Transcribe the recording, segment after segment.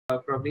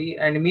probably.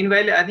 And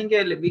meanwhile, I think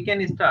we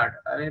can start.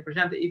 I mean,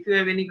 Prashant, if you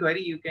have any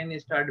query, you can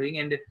start doing.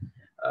 And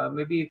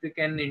maybe if you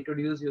can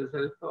introduce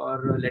yourself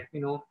or let me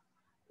know,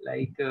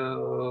 like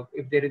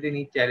if there is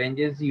any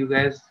challenges you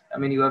guys, I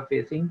mean, you are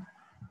facing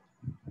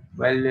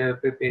while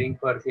preparing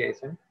for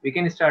CISM. We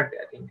can start,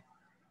 I think.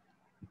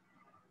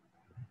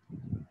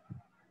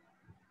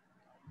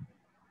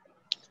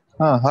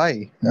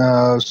 Hi.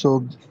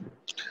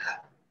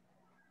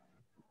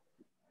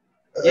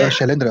 Yes.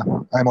 Shailendra,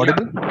 I'm Yeah.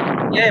 audible?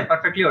 Yeah.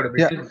 Perfectly audible.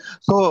 Yeah.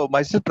 So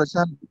myself,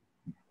 Prashant.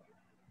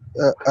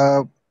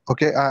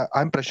 Okay,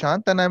 I'm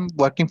Prashant, and I'm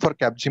working for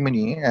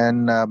Capgemini,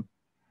 and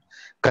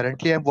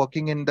currently I'm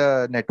working in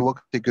the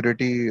network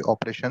security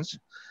operations,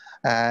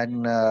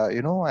 and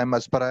I'm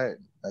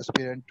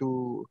aspirant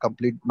to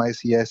complete my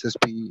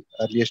CISSP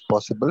earliest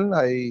possible.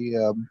 I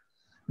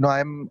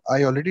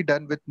already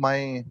done with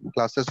my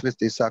classes with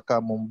Isaca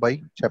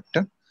Mumbai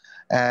chapter,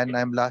 and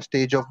I'm last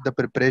stage of the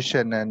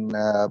preparation, and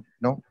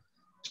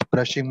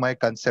brushing my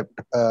concept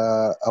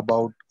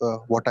about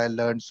what I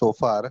learned so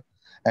far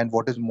and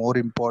what is more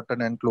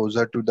important and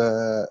closer to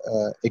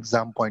the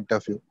exam point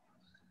of view.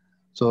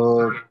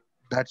 So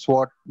that's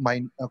what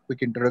my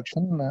quick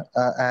introduction.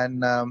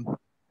 And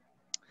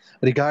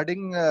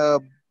regarding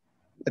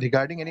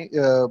regarding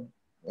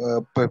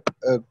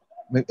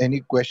any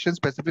question,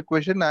 specific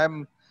question,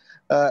 I'm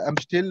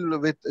still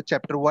with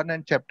chapter one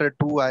and chapter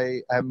two.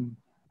 I'm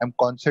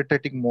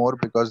concentrating more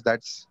because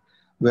that's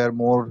where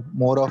more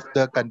of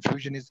the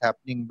confusion is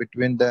happening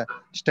between the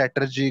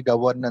strategy,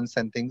 governance,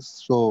 and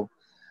things. So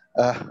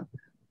uh,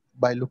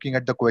 by looking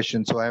at the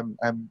question, so I'm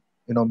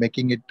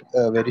making it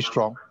very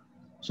strong.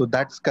 So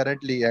that's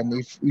currently, and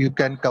if you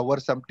can cover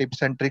some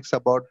tips and tricks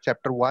about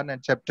chapter one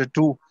and chapter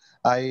two,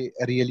 I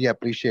really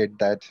appreciate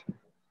that.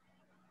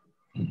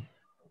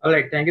 All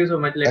right, thank you so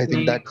much. I Let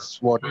think me.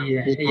 that's what.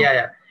 Yeah, yeah,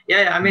 yeah,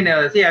 yeah. I mean,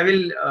 see, I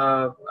will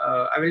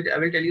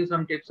tell you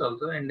some tips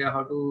also, and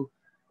how to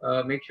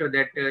make sure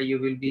that you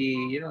will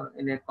be,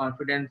 in a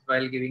confidence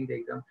while giving the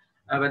exam.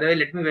 By the way,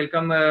 let me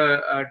welcome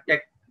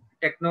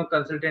Techno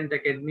Consultant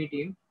Academy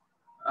team.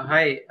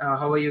 Hi,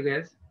 how are you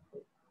guys?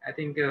 I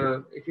think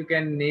if you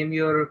can name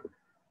your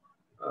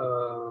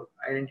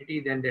identity,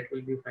 then that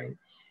will be fine.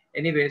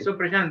 Anyway, so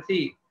Prashant,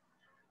 see,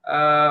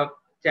 uh,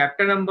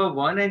 chapter number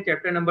 1 and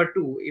chapter number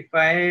 2, if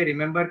I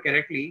remember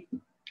correctly,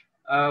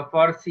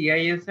 for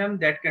CISM,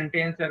 that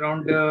contains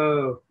around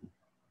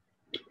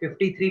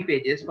 53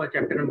 pages for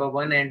chapter number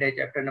 1, and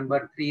chapter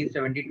number 3 is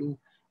 72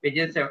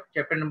 pages.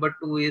 Chapter number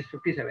 2 is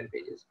 57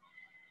 pages.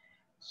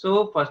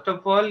 So first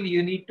of all,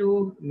 you need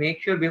to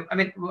make sure. I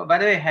mean, by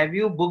the way, have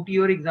you booked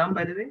your exam?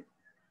 By the way,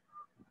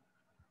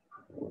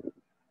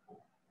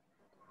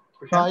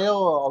 Prashant? I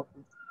have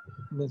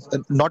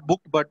not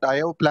booked, but I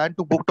have planned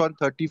to book on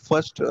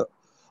 31st.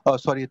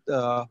 Sorry,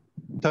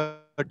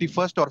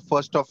 31st or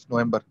 1st of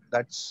November.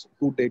 That's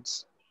two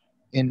dates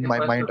in my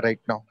Okay, mind first. right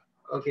now,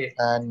 Okay.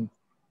 and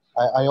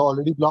I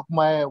already blocked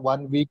my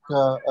 1 week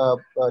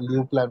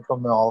leave plan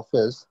from my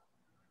office.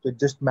 So it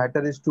just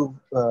matter is to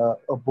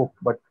book,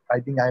 but I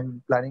think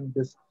I'm planning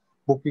this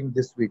booking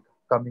this week,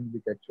 coming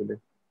week actually.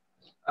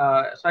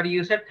 Sorry,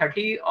 you said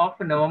 30 of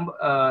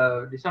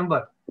November,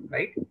 December,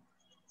 right?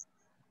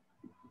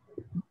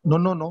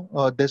 No.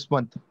 This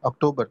month,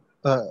 October.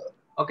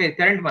 Okay,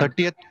 current month.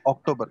 30th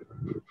October.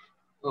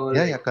 All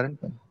Yeah, right. yeah,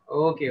 current month.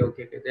 Okay.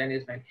 Then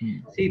it's fine. Hmm.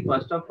 See,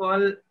 first of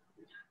all,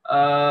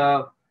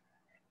 uh,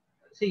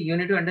 see, you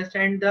need to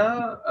understand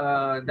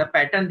the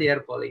pattern they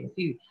are following.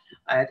 See,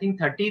 I think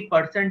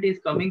 30% is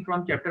coming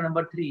from chapter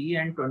number 3,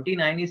 and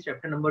 29 is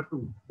chapter number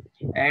 2,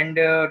 and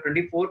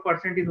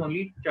 24% is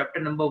only chapter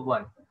number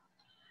 1.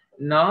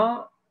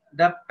 Now,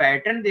 the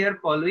pattern they are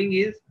following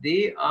is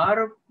they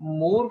are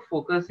more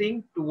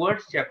focusing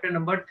towards chapter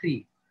number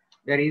 3.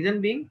 The reason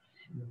being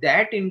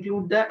that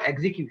include the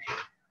execution.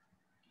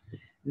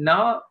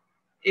 Now,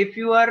 if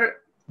you are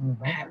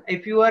Mhm.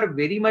 if you are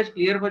very much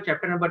clear for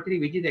chapter number 3,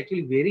 which is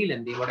actually very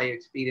lengthy, what I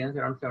experienced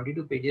around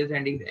 72 pages,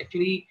 and it's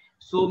actually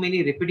so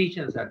many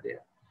repetitions are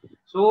there.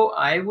 So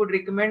I would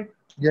recommend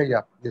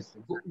Yeah. Yes.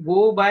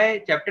 go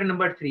by chapter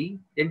number 3,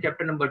 then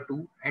chapter number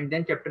 2, and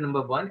then chapter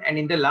number 1, and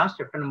in the last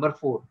chapter number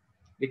 4,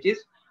 which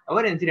is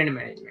our incident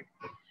management.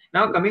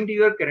 Now coming to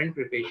your current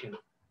preparation,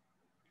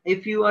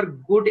 if you are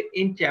good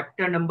in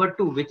chapter number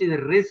 2, which is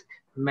risk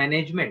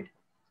management,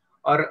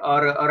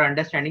 or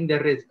understanding the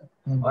risk,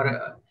 or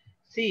Mhm.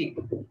 see,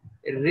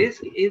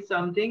 risk is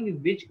something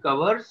which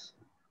covers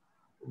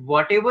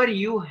whatever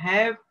you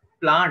have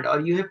planned or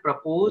you have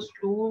proposed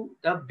to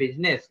the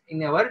business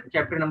in our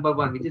chapter number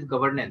 1, which is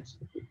governance,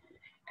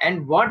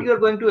 and what you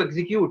are going to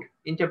execute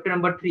in chapter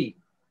number 3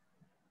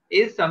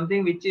 is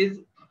something which is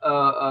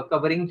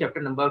covering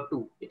chapter number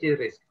 2, which is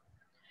risk.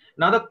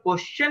 Now the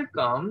question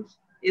comes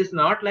is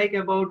not like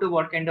about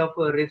what kind of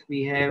risk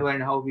we have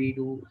and how we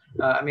do.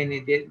 I mean,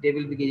 they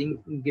will be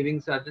giving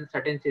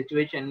certain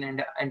situation,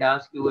 and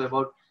ask you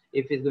about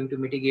if it's going to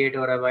mitigate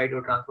or avoid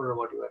or transfer or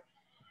whatever.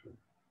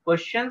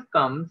 Question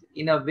comes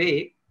in a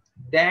way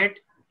that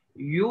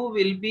you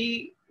will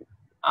be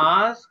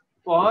asked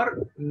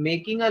for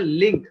making a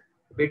link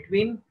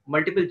between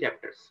multiple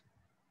chapters,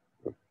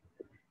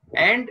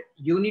 and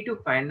you need to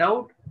find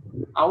out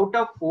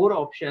of 4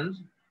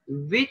 options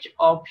which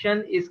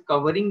option is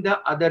covering the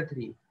other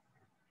 3.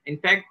 In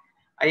fact,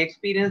 I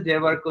experienced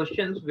there were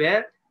questions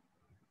where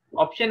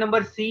option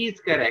number C is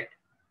correct.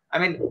 I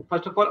mean,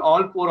 first of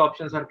all 4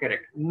 options are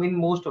correct in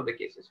most of the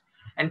cases,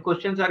 and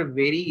questions are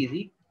very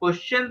easy.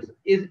 Questions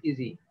is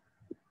easy.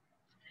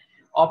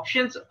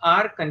 Options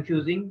are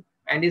confusing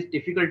and is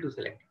difficult to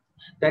select.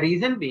 The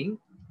reason being,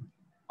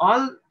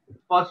 all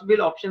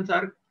possible options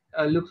are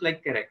looks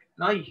like correct.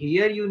 Now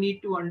here you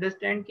need to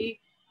understand ki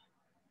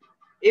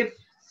if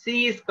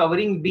C is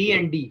covering B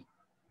and D,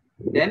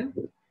 then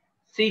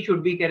C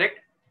should be correct.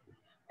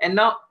 And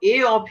now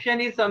A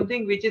option is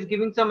something which is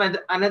giving some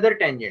another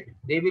tangent.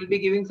 They will be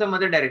giving some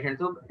other direction.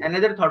 So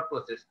another thought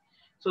process.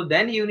 So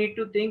then you need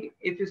to think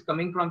if it's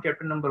coming from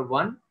chapter number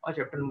 1 or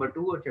chapter number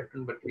 2 or chapter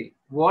number 3.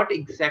 What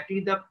exactly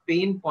the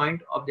pain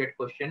point of that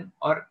question,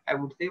 or I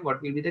would say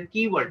what will be the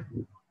keyword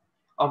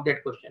of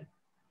that question.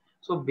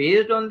 So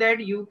based on that,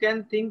 you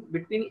can think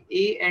between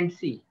A and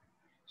C.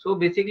 So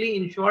basically,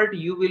 in short,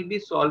 you will be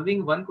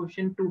solving one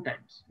question 2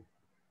 times.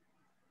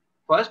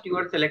 First, you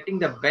are selecting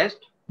the best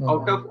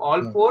out of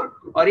all 4,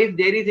 or if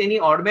there is any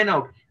odd man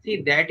out.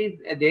 See, that is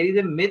there is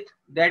a myth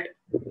that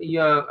 2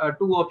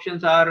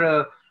 options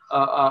are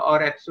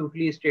or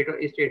absolutely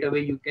straight away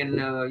you can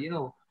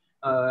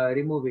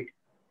remove it,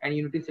 and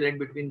you need to select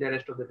between the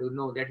rest of the 2.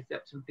 No, that is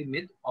absolutely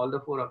myth. All the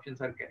 4 options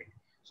are correct.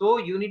 So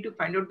you need to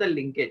find out the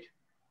linkage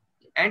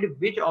and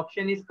which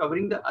option is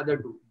covering the other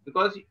 2,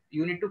 because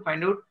you need to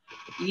find out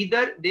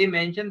either they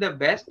mention the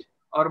best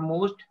or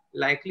most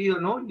likely,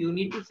 or no, you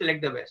need to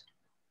select the best.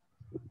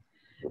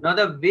 Now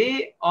the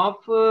way of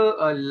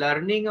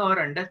learning or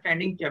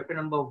understanding chapter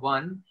number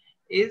 1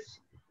 is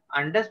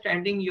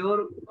understanding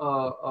your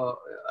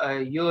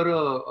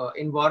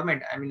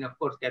environment. I mean, of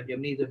course,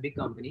 Capgemini is a big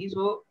company,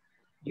 so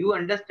you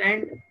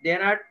understand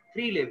there are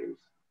 3 levels.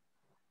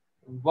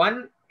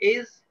 One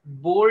is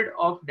board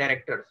of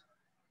directors,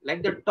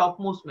 like the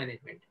topmost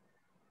management,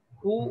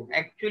 who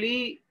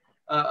actually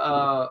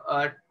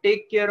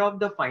take care of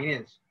the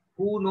finance,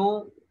 who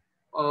know,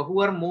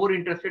 who are more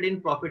interested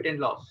in profit and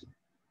loss.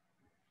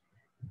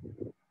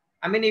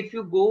 I mean, if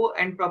you go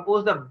and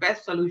propose the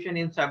best solution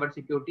in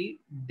cybersecurity,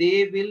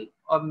 they will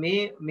or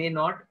may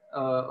not,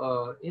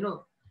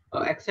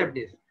 accept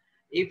this.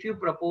 If you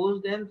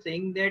propose them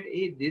saying that,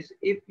 hey, this,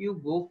 if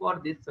you go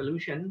for this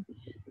solution,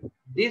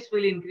 this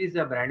will increase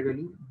the brand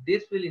value,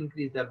 this will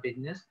increase the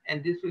business,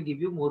 and this will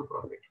give you more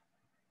profit.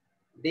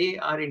 They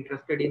are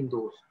interested in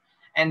those,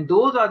 and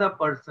those are the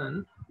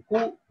person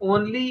who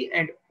only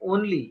and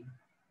only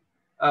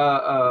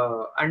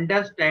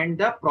understand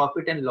the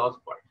profit and loss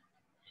part.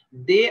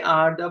 They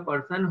are the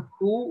person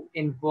who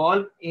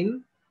involved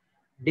in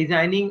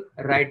designing,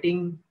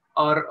 writing,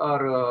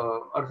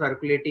 or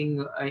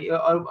circulating,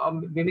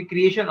 or maybe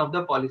creation of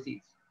the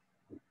policies,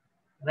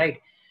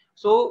 right?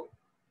 So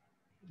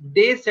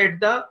they set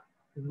the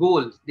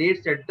goals, they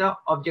set the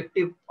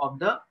objective of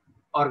the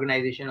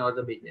organization or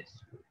the business.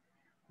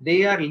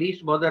 They are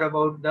least bothered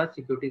about the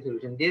security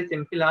solution. They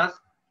simply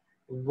ask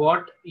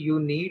what you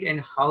need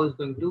and how is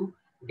going to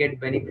get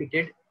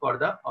benefited for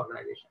the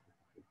organization,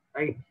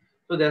 right?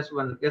 So that's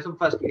one. That's the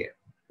first layer.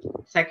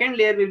 Second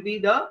layer will be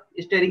the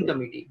steering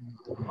committee,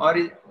 or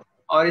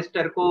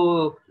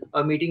STERCO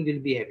meeting will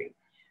be having.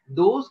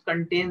 Those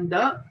contain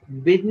the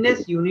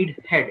business unit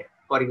head.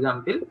 For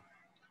example,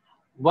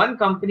 one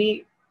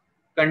company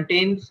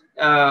contains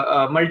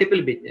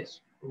multiple business.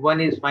 One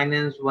is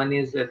finance, one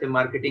is say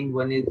marketing,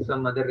 one is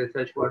some other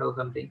research part or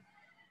something.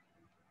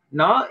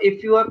 Now,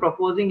 if you are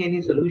proposing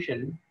any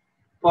solution,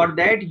 for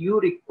that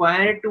you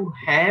require to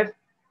have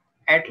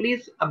at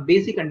least a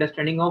basic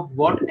understanding of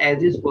what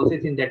as is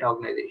process in that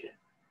organization,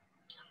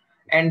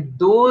 and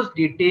those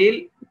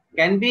detail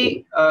can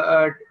be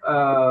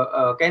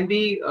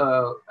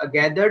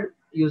gathered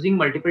using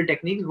multiple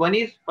techniques. One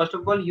is, first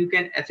of all, you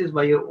can assess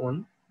by your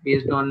own,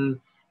 based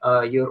on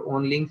your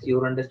own links,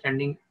 your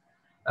understanding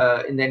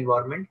in the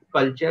environment,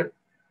 culture,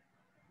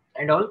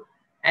 and all.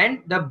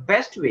 And the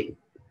best way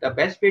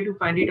to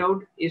find it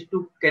out is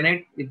to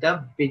connect with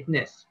the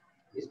business,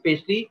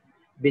 especially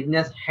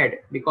business head,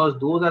 because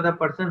those are the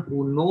person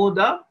who know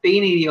the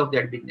pain area of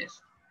that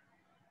business.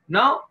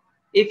 Now,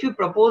 if you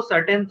propose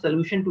certain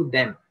solution to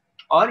them,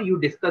 or you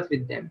discuss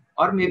with them,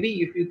 or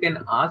maybe if you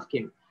can ask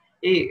him,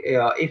 hey,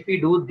 if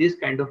we do this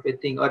kind of a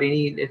thing, or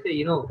any, let's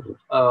say,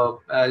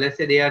 let's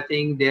say they are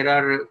saying there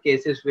are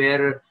cases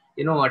where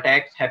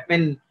attacks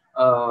happen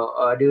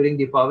during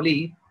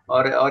Deepavali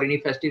or any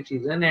festive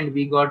season, and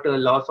we got a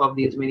loss of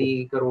these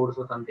many crores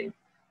or something.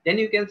 Then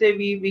you can say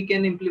we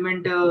can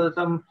implement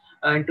some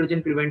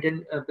intrusion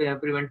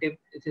preventive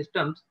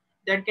systems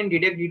that can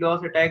detect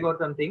DDoS attack or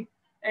something,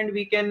 and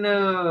we can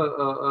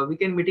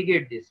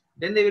mitigate this.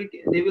 Then they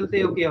will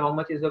say, okay, how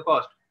much is the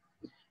cost?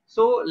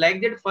 So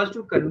like that, first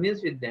to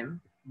convince with them,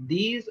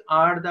 these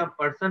are the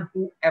person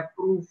who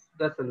approve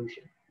the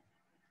solution,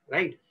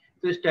 right?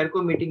 So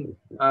STERCO meeting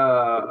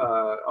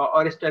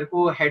or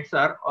STERCO heads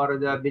are, or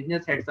the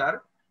business heads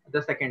are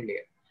the second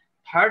layer.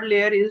 Third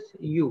layer is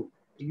you.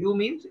 You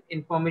means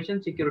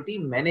information security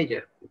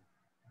manager,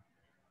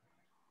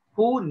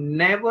 who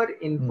never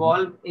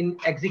involve in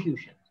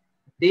execution.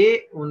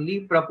 They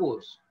only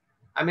propose.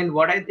 I mean,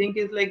 what I think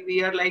is like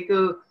we are like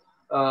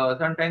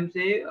sometimes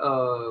say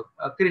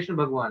Krishna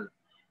Bhagwan.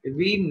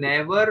 We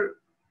never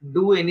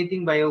do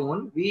anything by our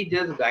own. We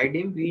just guide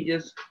him. We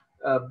just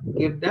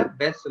give the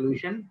best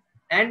solution,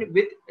 and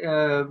with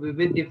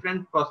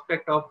different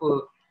prospect of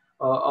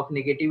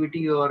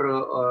negativity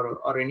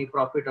or any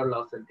profit or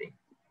loss something,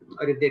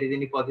 or if there is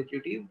any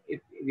positivity,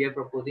 if we are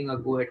proposing a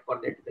go ahead for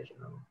that session.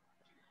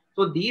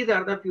 So these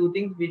are the few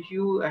things which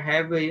you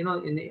have,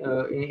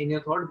 in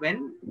your thought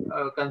when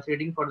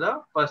considering for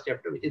the first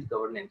chapter, which is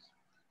governance.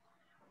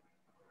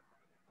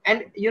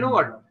 And you know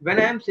what? When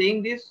I am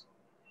saying this,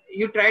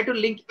 you try to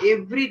link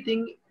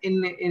everything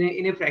in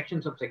a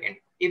fractions of second.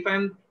 If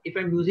I'm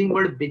using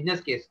word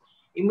business case,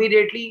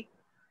 immediately,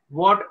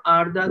 what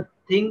are the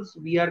things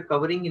we are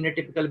covering in a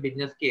typical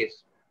business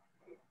case?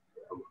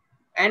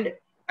 And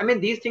I mean,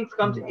 these things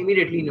comes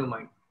immediately in your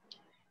mind.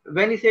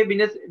 When you say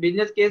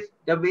business case,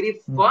 the very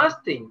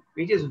first thing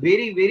which is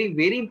very, very,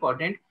 very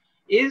important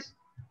is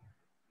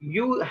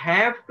you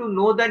have to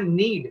know the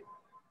need.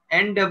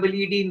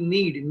 NWD,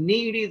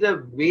 need is a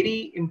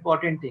very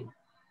important thing.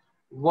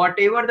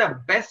 Whatever the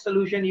best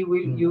solution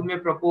you may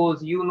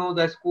propose, you know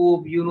the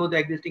scope, you know the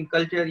existing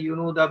culture, you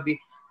know the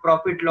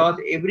profit loss,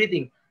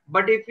 everything,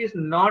 but if it's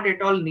not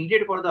at all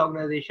needed for the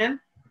organization,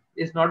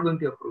 it's not going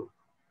to approve,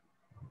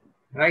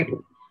 right?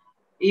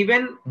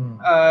 Even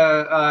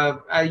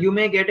you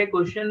may get a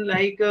question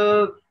like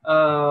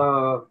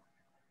a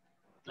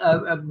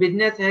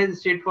business has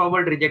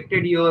straightforward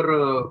rejected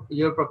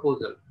your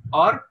proposal,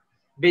 or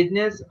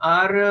business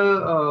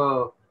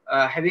are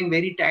having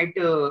very tight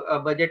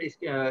budget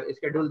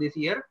schedule this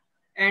year,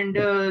 and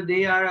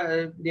they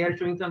are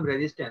showing some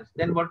resistance.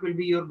 Then what will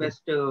be your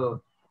best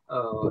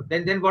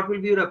then what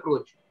will be your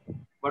approach?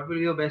 What will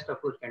be your best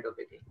approach, kind of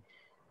a thing?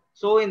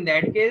 So in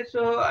that case,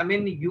 I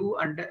mean,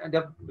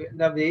 the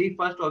very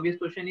first obvious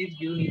question is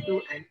you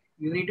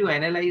need to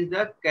analyze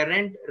the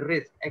current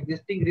risk,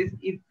 existing risk.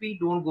 If we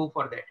don't go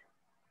for that,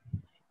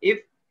 if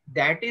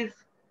that is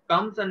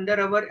comes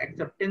under our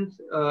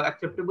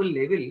acceptable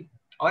level,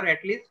 or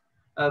at least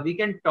we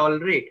can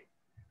tolerate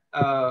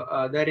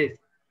the risk,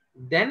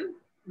 then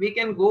we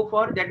can go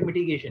for that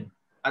mitigation.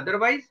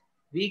 Otherwise,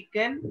 we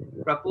can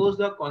propose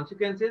the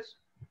consequences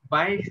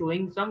by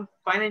showing some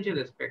financial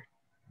aspect,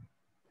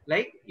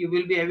 like you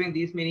will be having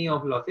these many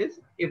of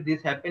losses if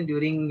this happen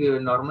during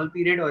normal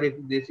period, or if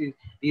this is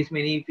these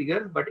many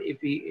figures, but if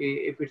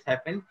it's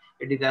happened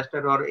a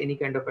disaster or any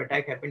kind of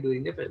attack happened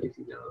during the festive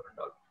season or and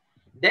all,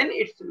 then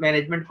it's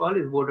management call,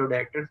 is board of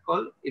directors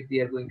call, if they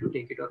are going to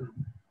take it or not.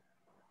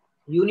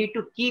 You need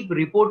to keep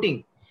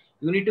reporting,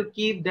 you need to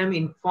keep them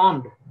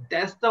informed.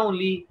 That's the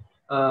only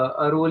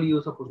a role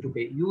you're supposed to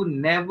play. You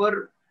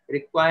never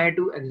require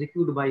to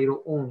execute by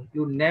your own,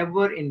 you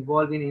never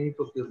involve in any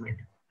procurement.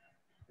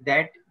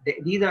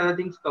 These are the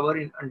things covered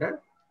in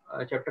under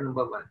chapter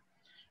number 1.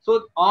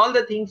 So all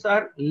the things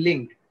are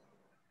linked.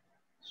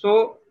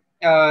 So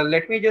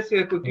let me just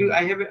quickly,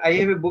 I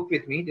have a book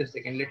with me, just a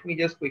second, let me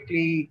just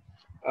quickly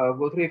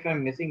go through if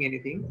I'm missing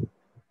anything.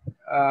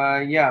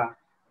 Yeah,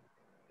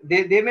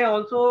 they may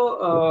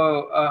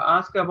also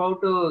ask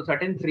about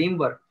certain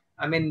framework.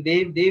 I mean,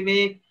 they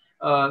may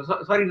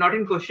sorry, not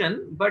in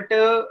question, but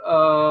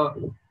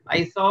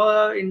I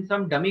saw in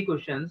some dummy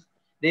questions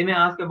they may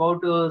ask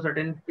about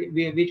certain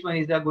which one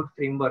is the good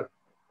framework.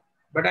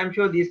 But I'm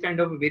sure these kind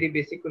of very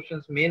basic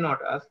questions may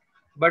not ask.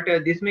 But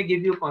this may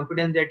give you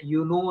confidence that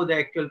you know the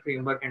actual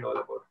framework and all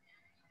about.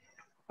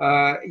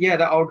 Yeah,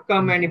 the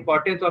outcome and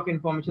importance of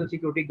information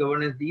security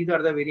governance. These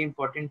are the very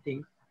important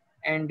things.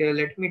 And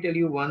let me tell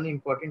you one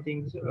important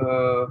thing.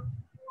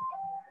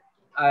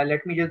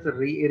 Let me just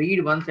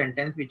read one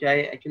sentence which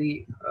I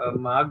actually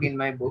marked in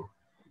my book.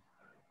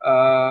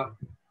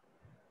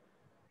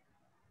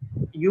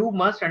 You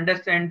must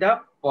understand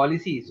the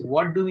policies.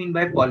 What do you mean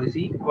by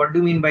policy? What do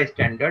you mean by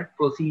standard,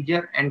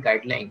 procedure, and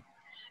guideline?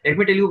 Let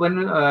me tell you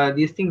one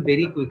these things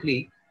very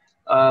quickly.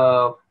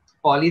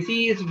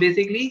 Policy is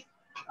basically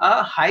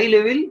a high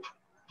level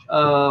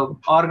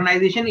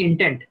organization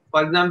intent.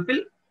 For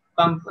example,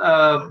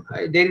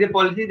 there is a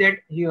policy that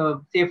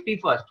safety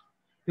first,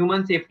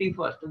 human safety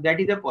first. That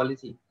is a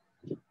policy.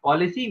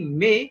 Policy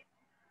may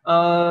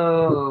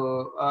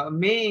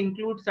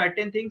include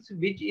certain things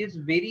which is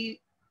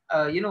very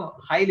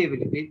high level,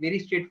 very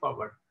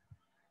straightforward,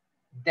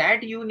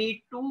 that you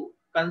need to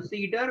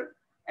consider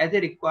as a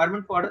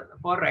requirement for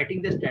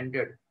writing the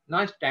standard.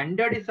 Now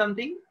standard is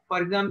something,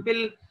 for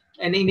example,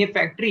 and in a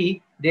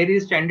factory there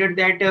is standard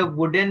that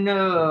wooden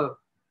what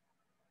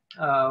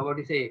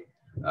do you say,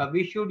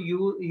 we should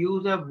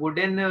use a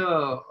wooden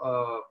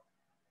I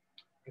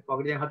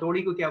forget the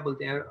hatodi ko kya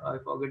bolte hain, I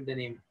forget the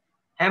name,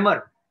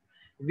 hammer.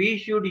 We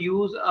should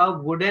use a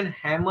wooden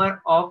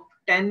hammer of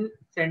 10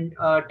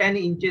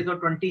 inches or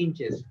 20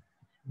 inches.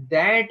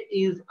 That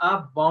is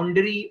a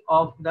boundary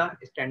of the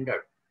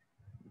standard,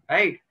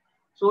 right?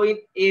 So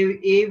in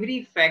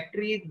every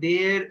factory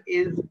there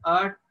is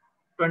a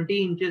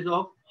 20 inches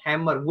of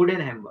hammer, wooden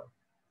hammer,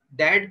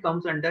 that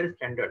comes under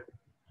standard.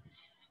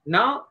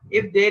 Now,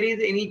 if there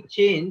is any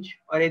change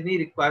or any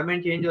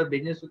requirement change or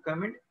business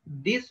requirement,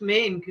 this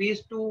may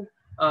increase to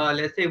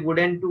let's say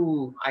wooden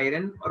to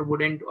iron, or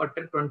wooden to, or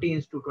 20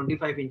 inch to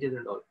 25 inches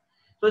and all.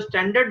 So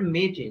standard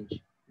may change,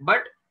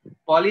 but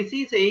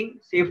policy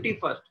saying safety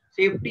first.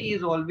 Safety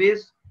is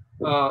always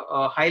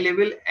high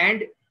level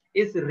and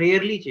is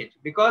rarely changed,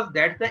 because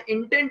that's the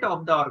intent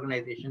of the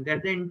organization,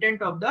 that's the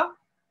intent of the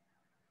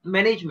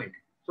management.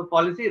 So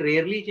policy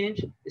rarely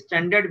change,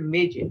 standard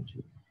may change.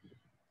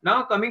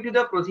 Now coming to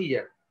the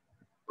procedure.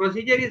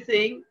 Procedure is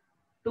saying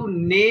to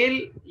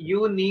nail,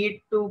 you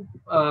need to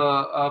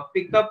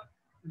pick up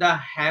the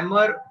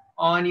hammer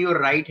on your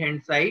right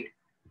hand side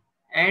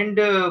and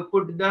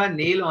put the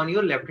nail on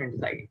your left hand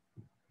side.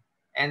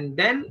 And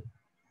then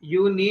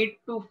you need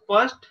to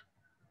first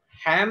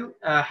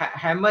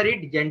hammer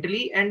it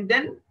gently and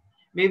then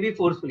maybe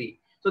forcefully.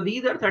 So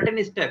these are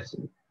certain steps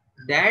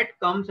that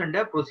comes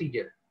under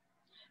procedure.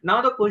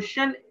 Now the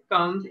question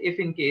comes, if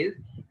in case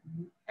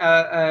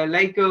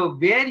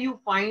where you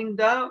find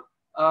the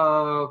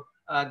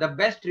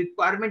best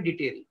requirement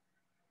detail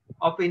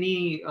of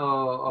any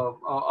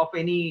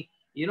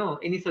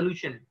any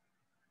solution,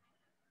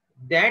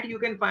 that you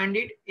can find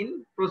it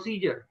in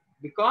procedure,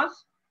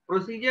 because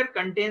procedure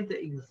contains the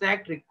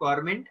exact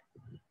requirement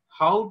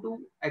how to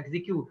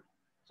execute.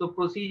 So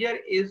procedure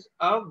is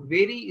a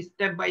very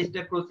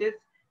step-by-step process.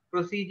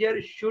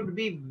 Procedure should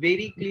be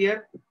very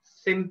clear,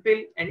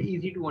 simple and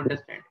easy to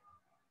understand.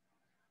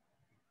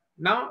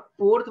 Now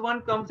fourth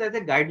one comes as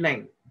a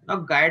guideline.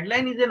 Now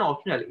guideline is an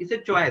optional, it's a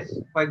choice.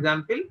 For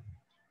example,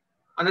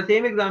 on the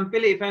same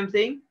example, if I'm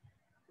saying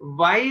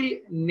while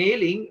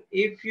nailing,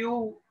 if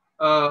you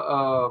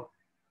have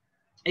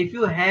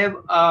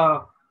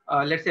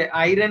let's say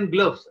iron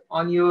gloves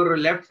on your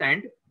left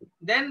hand,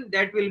 then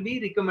that will be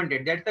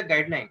recommended, that's the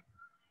guideline.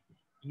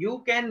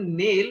 You can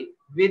nail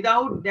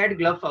without that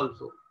gloves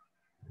also,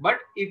 but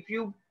if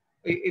you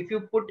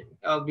put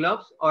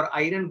gloves or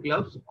iron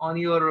gloves on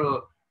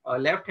your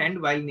left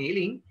hand while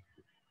nailing,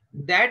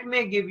 that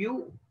may give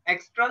you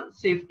extra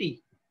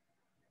safety.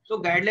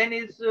 So guideline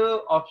is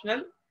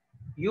optional.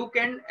 You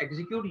can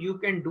execute, you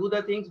can do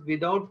the things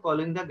without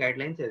following the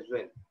guidelines as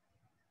well,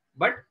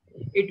 but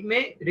it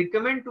may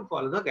recommend to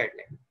follow the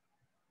guideline.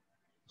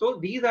 So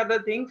these are the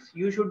things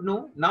you should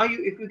know. Now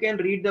if you can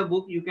read the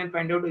book, you can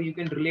find out, or you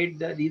can relate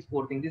these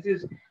four things. This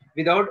is,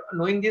 without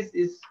knowing this,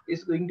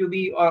 is going to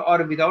be,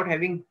 or without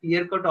having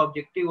clear cut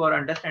objective or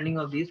understanding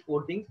of these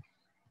four things,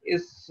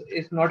 is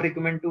not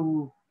recommend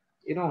to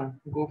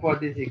go for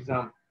this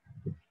exam.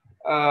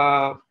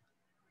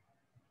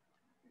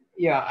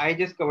 Yeah, I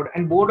just covered.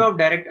 And board of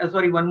directors,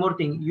 sorry, one more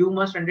thing, you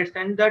must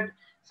understand that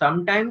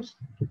sometimes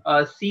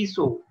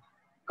CISO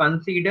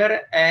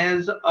consider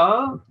as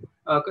a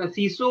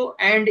CISO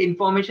and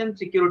information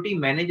security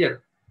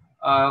manager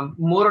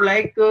more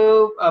like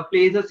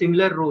plays a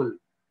similar role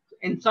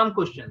in some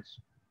questions,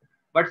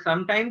 but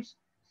sometimes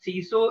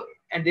CISO,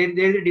 and there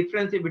is a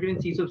difference between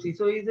CISO.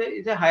 CISO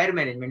is a higher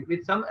management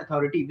with some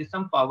authority, with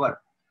some power,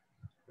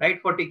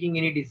 right, for taking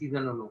any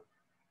decision or no.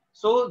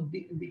 So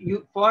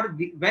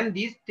when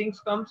these things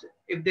comes,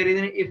 if there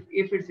is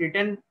if it's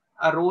written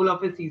a role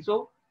of a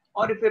CISO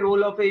or if a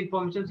role of a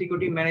information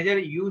security manager,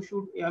 you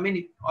should, I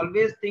mean,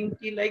 always think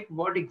like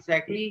what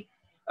exactly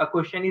a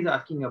question is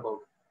asking about.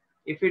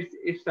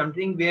 If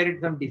something where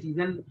some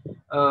decision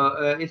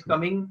is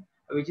coming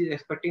which is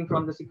expecting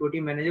from the security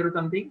manager or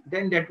something,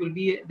 then that will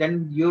be,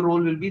 then your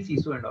role will be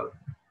CISO and all.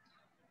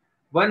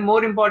 One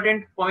more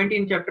important point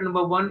in chapter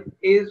number 1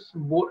 is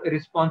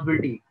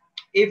responsibility.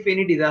 If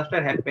any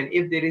disaster happen,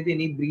 if there is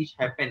any breach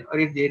happen, or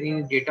if there is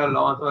any data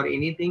loss or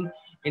anything,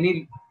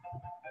 any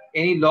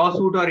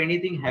lawsuit or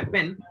anything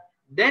happen,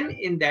 then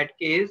in that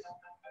case,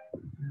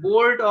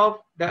 board of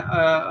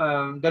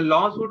the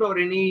lawsuit or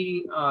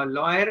any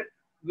lawyer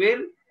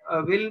will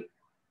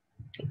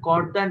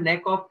caught the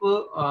neck of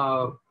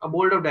a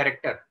board of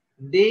director.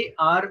 They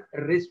are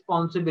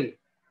responsible,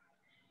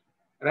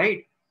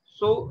 right?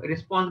 So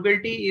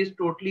responsibility is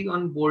totally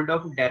on board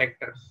of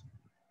directors,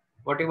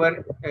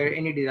 whatever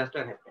any disaster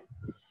happen.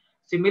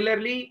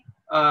 Similarly,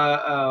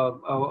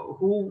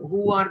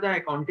 who are the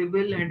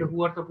accountable and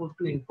who are supposed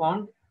to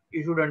inform,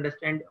 you should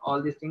understand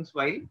all these things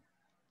while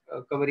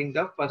covering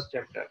the first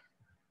chapter.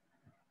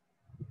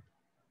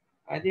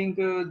 I think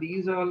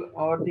these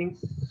are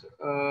things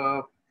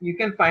you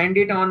can find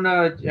it on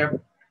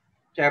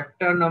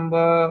chapter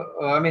number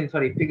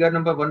figure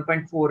number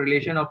 1.4,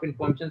 relation of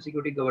information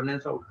security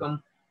governance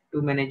outcome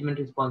to management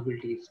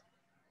responsibilities.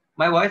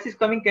 My voice is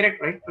coming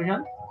correct, right,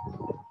 Prashant?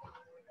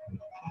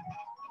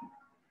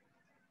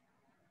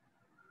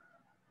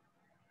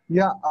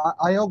 Yeah,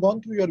 I have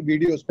gone through your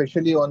video,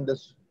 especially on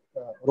this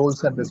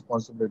roles and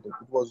responsibility.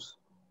 It was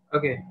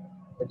okay.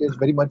 It is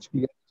very much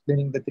clear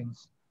explaining the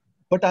things.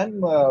 But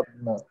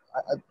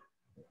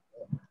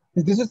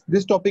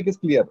this topic is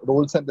clear,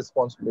 roles and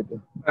responsibility.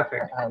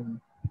 Perfect. And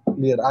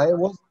clear. I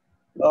was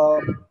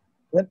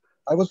when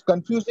I was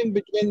confusing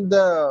between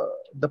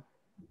the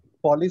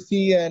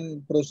policy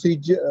and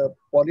procedure,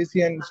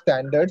 policy and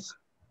standards,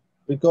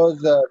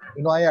 because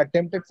I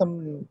attempted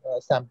some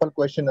sample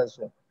question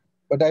also,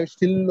 but I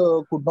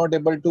still could not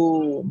able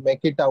to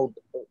make it out.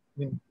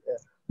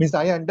 Means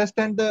I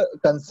understand the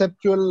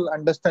conceptual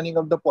understanding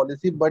of the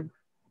policy, but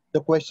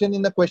the question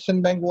in the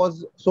question bank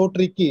was so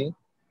tricky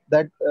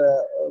that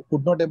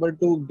could not able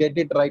to get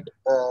it right.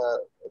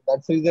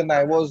 That's the reason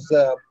I was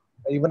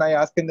even I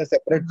asked in the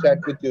separate chat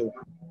with you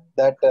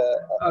that you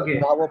Okay.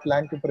 have a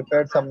plan to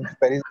prepare some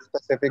very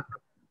specific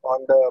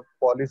on the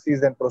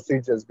policies and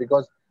procedures,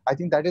 because I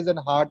think that is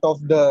the heart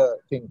of the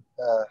thing.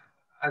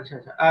 Acha,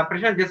 acha.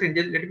 Prashant, just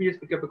let me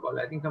just pick up a call.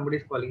 I think somebody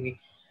is calling me.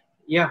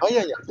 Yeah. Oh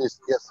yeah, yeah, please,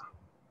 yes.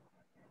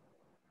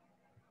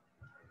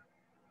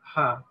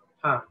 हाँ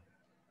हाँ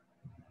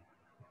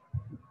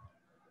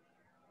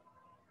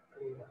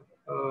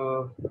अ,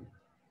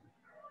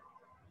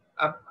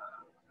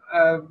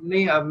 अब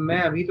नहीं, अब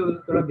मैं अभी तो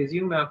थोड़ा busy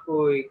हूँ, मैं आपको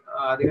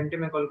आधे घंटे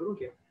में कॉल करूँ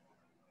क्या?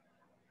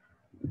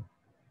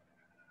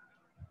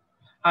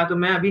 हाँ, तो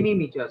मैं अभी नहीं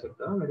नीचे आ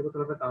सकता, मेरे को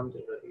थोड़ा सा काम चल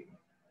रहा है।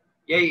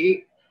 या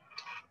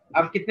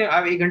आप कितने,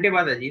 आप 1 घंटे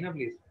बाद आ जाइए ना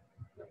प्लीज।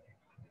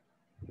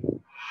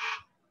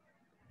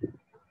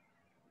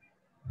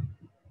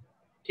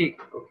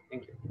 ठीक, okay,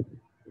 thank you.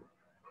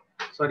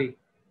 Sorry,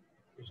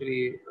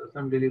 actually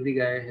some delivery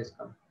guy has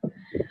come.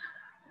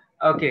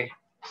 Okay.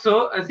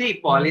 So see,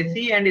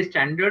 policy and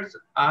standards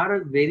are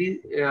very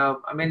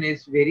I mean,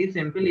 it's very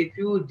simple. If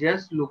you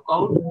just look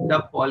out the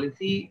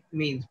policy,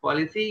 means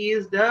policy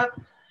is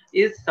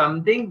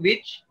something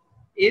which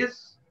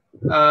is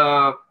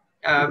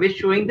which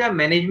showing the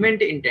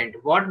management intent,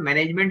 what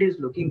management is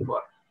looking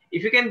for.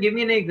 If you can give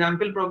me an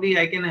example, probably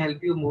I can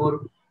help you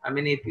more. I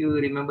mean, if you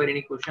remember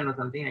any question or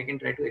something, I can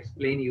try to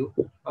explain you,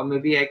 or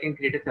maybe I can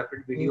create a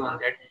separate video on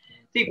that.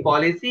 See,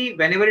 policy,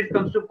 whenever it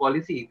comes to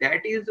policy,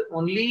 that is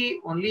only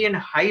a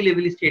high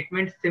level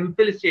statement,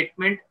 simple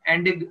statement,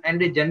 and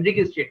a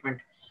generic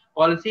statement.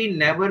 Policy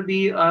never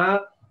be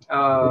a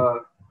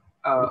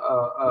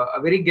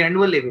very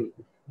granular level.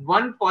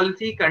 One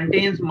policy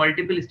contains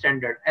multiple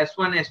standards,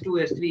 S1, S2,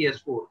 S3,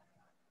 S4,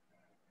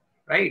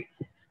 right?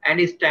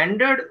 And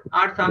standard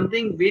are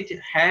something which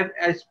have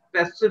a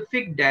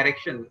specific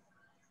direction.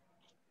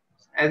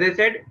 As I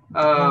said,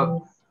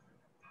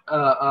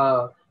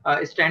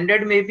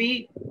 standard may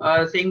be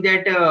saying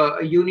that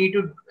you need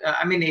to,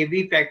 I mean,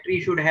 every factory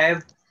should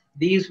have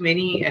these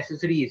many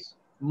accessories,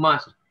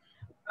 must.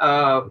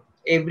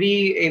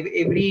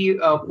 Every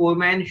poor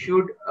man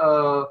should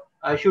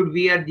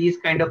wear these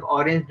kind of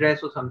orange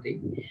dress or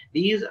something.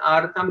 These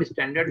are some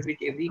standards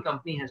which every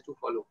company has to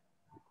follow.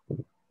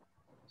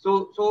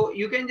 So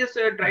you can just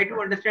try to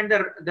understand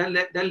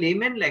the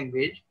layman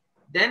language,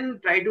 then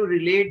try to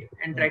relate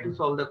and try to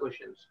solve the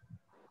questions.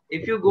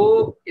 If you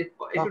go, if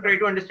you try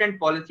to understand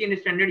policy and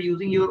standard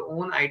using your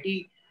own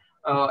IT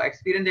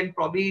experience, then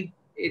probably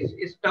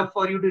it's tough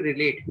for you to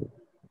relate.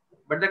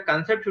 But the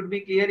concept should be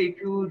clear. If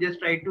you just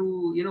try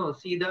to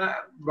see the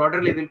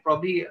broader level,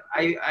 probably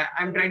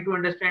I'm trying to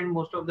understand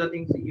most of the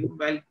things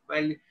while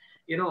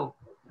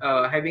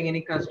having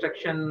any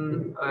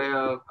construction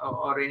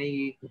or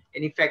any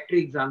factory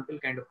example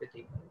kind of a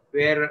thing,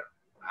 where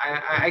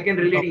I can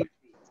relate.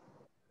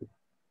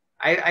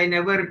 I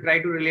never try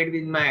to relate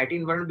with my IT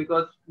environment,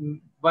 because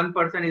one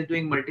person is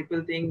doing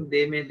multiple things.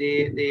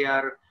 They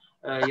are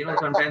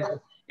sometimes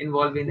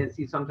involved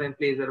in sometimes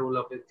plays a role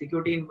of a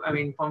security, I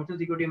mean, information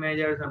security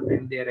manager.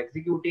 Sometimes they are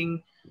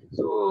executing,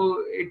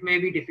 so it may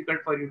be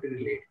difficult for you to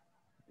relate.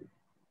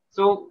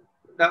 So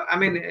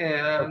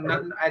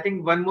I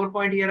think one more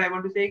point here I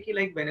want to say,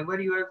 like,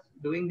 whenever you are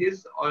doing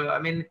this, or I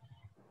mean,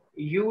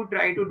 you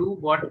try to do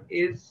what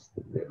is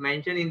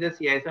mentioned in the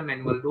CISM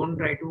manual. Don't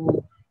try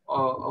to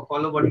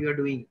follow what you are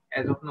doing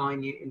as of now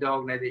in the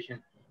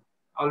organization.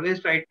 Always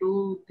try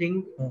to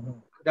think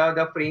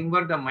the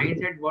framework, the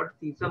mindset, what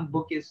CISM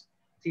book is,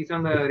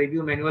 CISM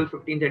review manual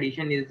 15th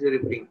edition is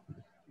referring.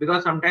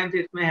 Because sometimes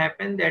it may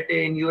happen that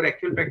in your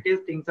actual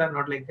practice things are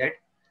not like that.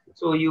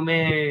 So you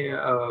may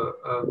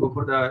go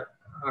for the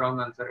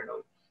wrong answer and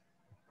all.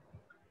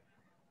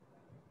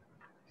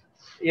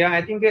 Yeah,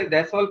 I think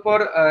that's all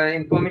for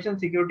information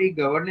security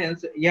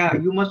governance. Yeah,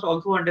 you must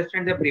also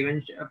understand the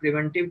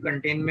preventive,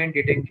 containment,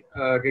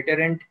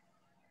 deterrent,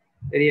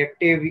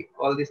 reactive,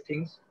 all these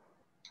things,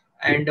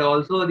 and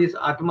also this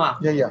Atma.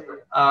 Yeah.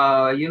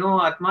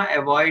 Atma,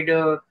 avoid,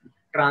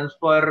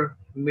 transfer,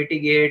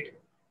 mitigate,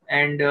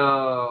 and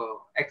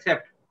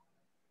accept.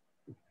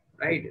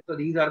 Right. So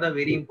these are the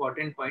very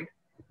important point.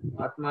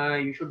 Atma,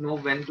 you should know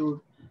when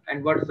to,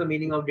 and what's the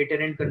meaning of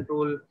deterrent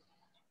control.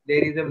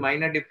 There is a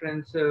minor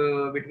difference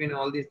between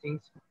all these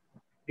things.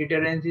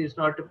 Deterrence is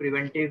not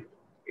preventive;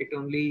 it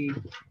only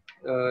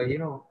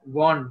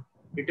warn.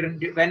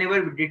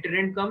 Whenever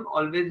deterrent come,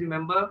 always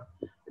remember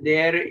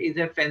there is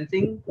a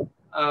fencing,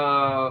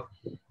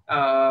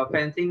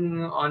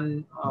 fencing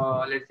on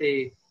let's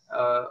say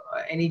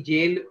any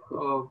jail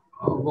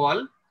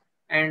wall,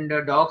 and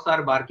dogs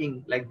are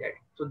barking like that.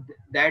 So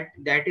that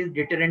is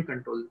deterrent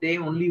control. They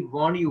only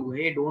warn you,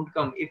 hey, don't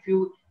come. If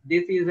you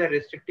this is a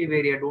restrictive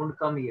area, don't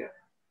come here.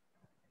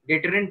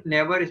 Deterrent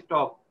never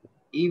stop.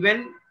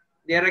 Even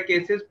there are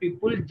cases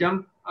people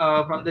jump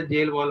from the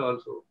jail wall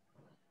also,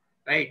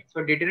 right?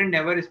 So deterrent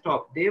never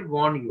stop. They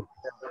warn you,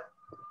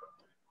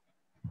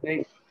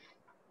 right?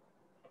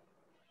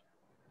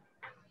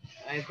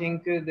 I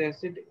think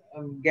that's it.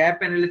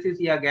 Gap analysis,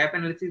 yeah, gap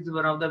analysis is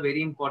one of the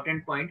very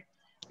important point.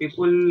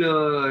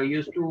 People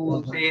used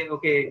to say,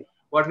 okay,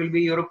 what will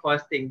be your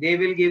first thing? They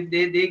will give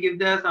they give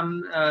the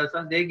some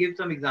they give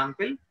some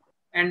example,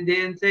 and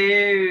then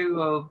say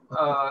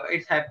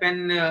it's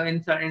happened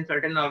in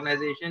certain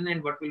organization,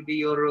 and what will be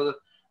your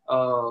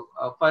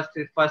first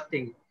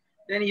thing.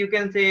 Then you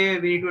can say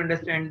we need to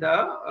understand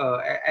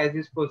the as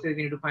this process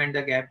we need to find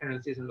the gap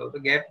analysis, and also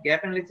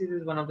gap analysis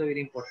is one of the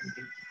very important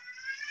things.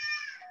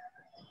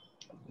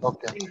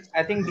 Okay.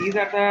 I think these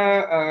are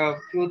the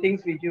few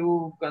things which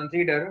you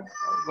consider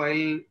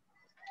while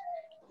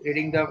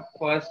reading the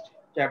first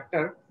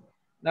chapter.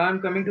 Now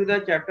I'm coming to the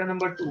chapter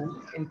number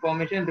 2,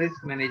 information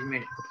risk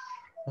management.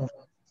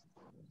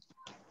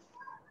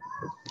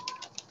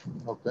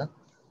 Okay.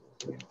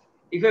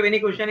 If you have any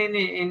question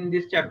in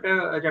this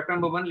chapter, chapter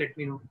number 1, let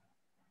me know.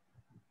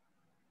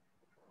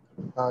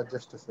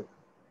 Just a second.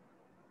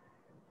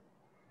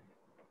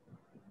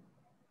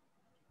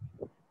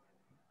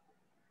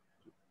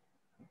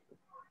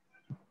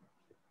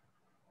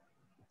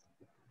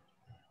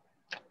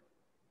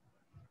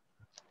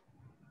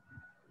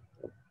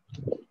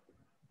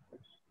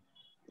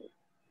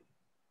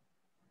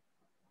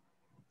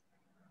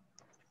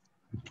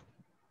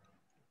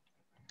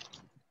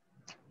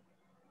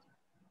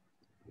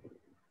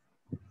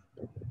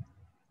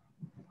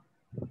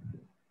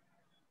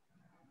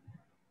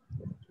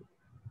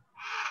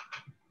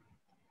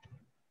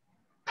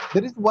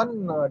 There is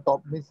one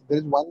there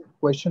is one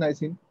question I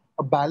seen,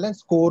 a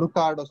balance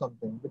scorecard or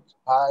something, which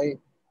I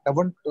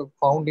haven't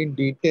found in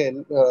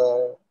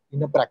detail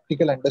in a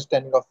practical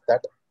understanding of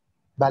that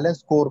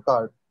balance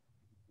scorecard.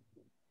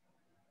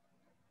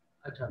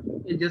 Acha,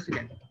 just a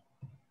second.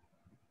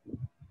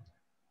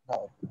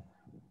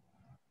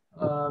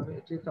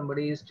 Actually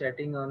somebody is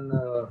chatting on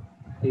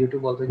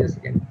YouTube also, just a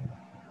second.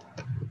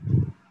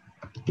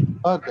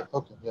 Okay,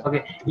 okay, yeah.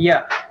 Okay,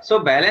 yeah. So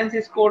balance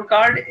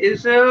scorecard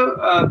is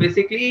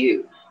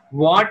basically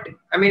what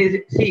I mean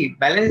is, see,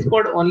 balance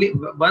scorecard only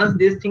once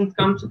these things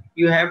comes,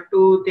 you have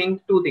to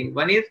think two things.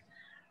 One is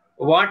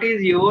what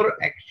is your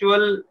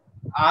actual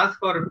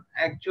ask or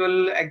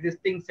actual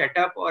existing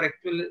setup or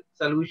actual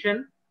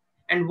solution,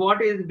 and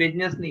what is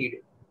business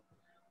need.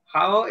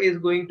 How is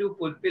going to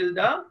fulfill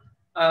the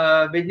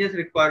business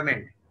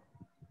requirement.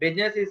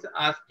 Business is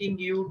asking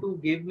you to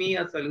give me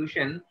a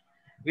solution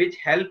which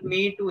help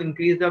me to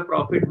increase the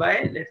profit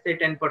by, let's say,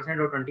 10%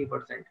 or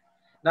 20%.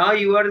 Now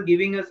you are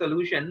giving a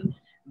solution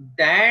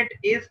that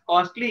is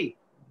costly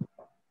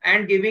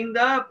and giving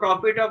the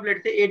profit of,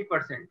 let's say,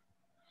 8%.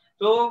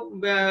 So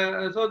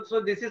so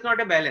this is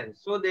not a balance.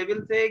 So they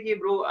will say,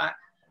 bro,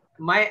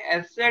 my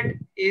asset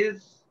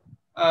is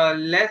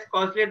less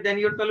costly than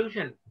your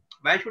solution.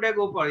 Why should I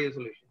go for your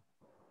solution?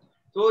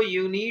 So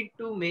you need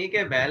to make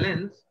a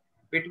balance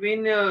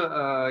between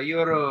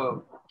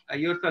your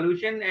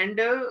solution and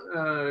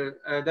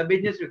the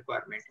business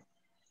requirement.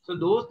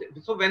 So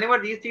so whenever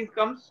these things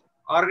comes,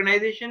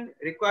 organization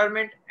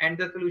requirement and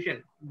the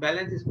solution,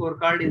 balance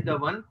scorecard is the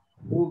one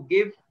who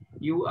gives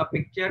you a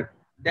picture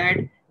that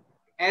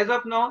as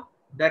of now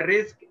the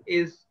risk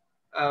is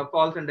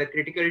falls under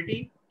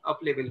criticality of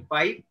level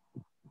 5.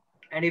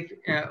 And if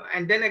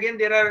and then again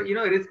there are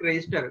risk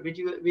register which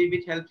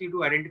helps you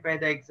to identify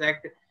the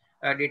exact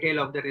detail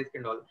of the risk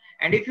and all.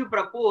 And if you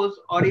propose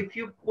or if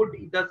you put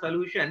the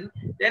solution,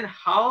 then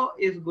how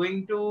is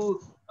going to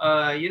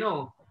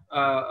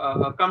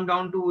come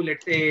down to,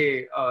 let's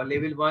say,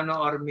 level 1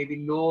 or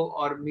maybe low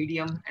or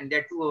medium, and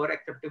that to our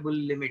acceptable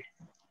limit.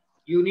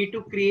 You need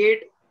to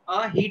create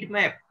a heat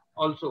map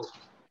also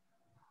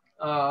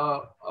uh,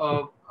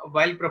 uh,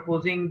 while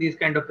proposing this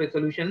kind of a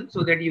solution,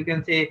 so that you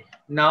can say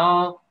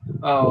now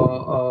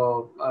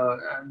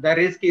the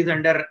risk is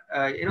under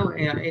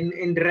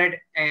in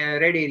red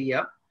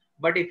area,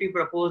 but if you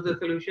propose the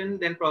solution,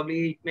 then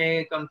probably it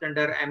may comes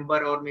under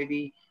amber, or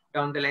maybe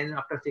down the line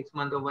after 6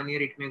 months or 1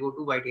 year it may go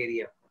to white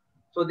area.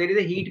 So there is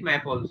a heat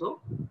map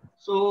also.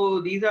 So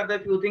these are the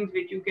few things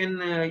which you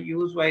can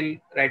use while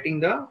writing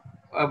the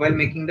while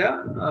making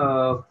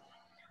the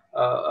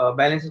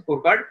balance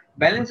scorecard.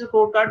 Balance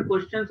scorecard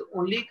questions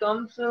only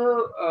comes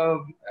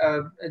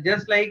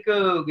just like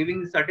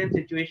giving certain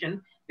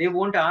situation. They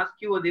won't ask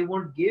you or they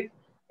won't give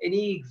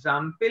any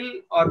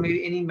example or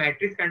maybe any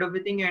matrix kind of a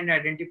thing and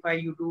identify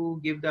you to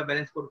give the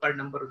balance scorecard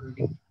number or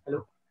something.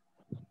 Hello?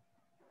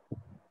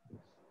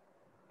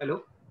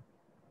 Hello?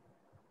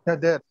 Yeah,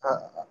 there.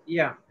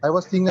 Yeah. I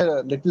was seeing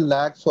a little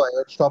lag, so I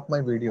had stopped my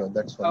video.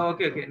 That's why. Oh,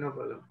 okay, no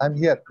problem. I'm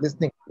here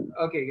listening.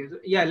 Okay, so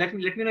yeah, let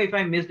me know if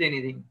I missed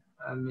anything.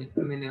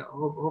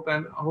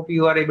 Hope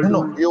you are able to.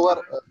 No, you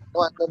are.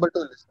 No, I'm able to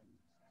listen.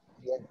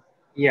 Yeah.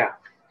 Yeah.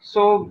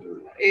 So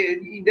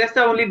that's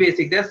the only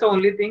basic. That's the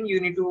only thing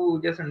you need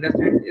to just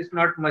understand. It's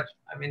not much.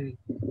 I mean,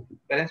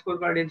 Balance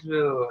scorecard is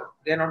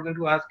they're not going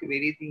to ask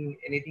anything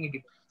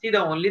deep. See,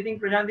 the only thing,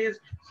 Prashant, is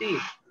see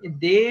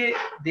they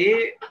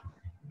they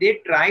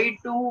they try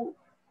to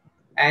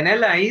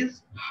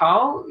analyze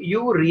how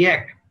you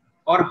react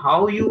or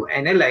how you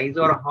analyze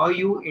or how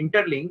you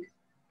interlink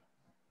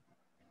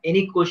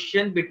any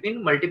question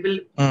between multiple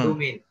Hmm.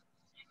 domains.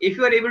 If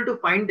you are able to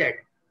find that,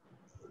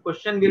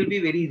 question will be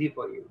very easy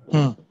for you.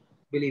 Hmm.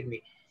 Believe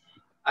me.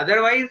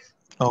 Otherwise,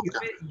 Okay.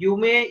 you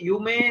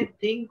may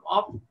think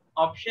of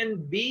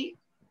option B,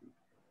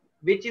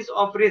 which is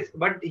of risk,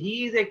 but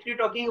he is actually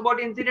talking about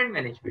incident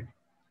management.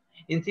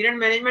 Incident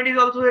management is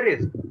also a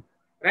risk,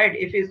 right?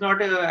 If it's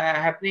not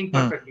happening Hmm.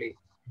 perfectly.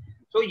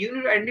 So you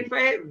need to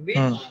identify which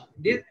Hmm.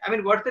 this, I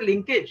mean, what's the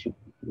linkage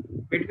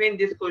between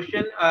this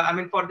question,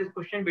 for this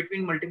question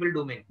between multiple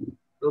domain,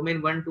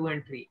 domain 1, 2,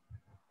 and 3.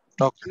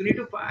 Okay. You need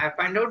to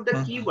find out the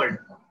Hmm. keyword.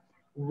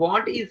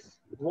 What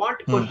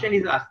Hmm. question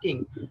is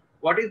asking?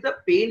 What is the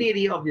pain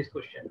area of this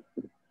question?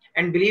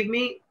 And believe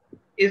me,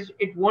 is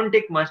it won't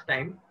take much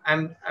time.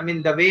 I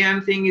mean, the way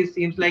I'm saying is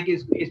seems like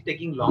is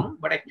taking long,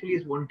 but actually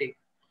it won't take.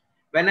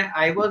 When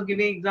I was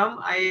giving exam,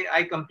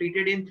 I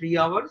completed in 3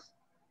 hours,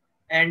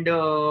 and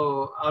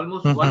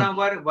almost Hmm. 1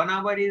 hour. 1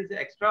 hour is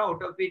extra,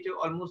 out of which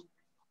almost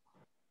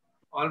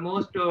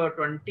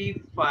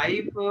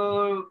 25.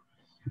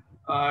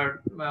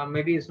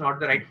 Maybe it's not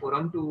the right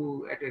forum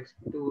to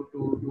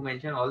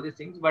mention all these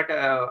things, but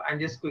I'm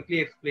just quickly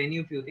explaining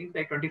you a few things.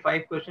 Like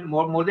 25 questions,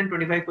 more than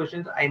 25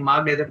 questions I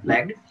marked as a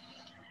flagged,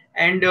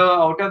 and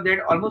out of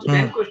that, almost Hmm.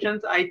 10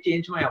 questions I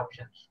changed my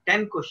options.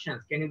 10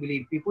 questions, can you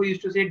believe? People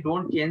used to say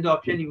don't change the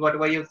option,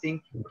 whatever you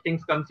think,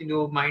 things comes into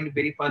your mind,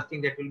 very first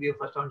thing that will be your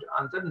first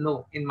answer.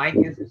 No, in my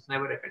case it's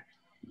never happened.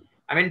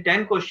 I mean,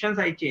 10 questions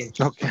I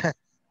changed. Okay.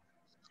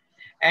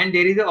 And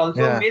there is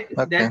also a Yeah. myth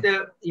Okay. that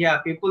yeah,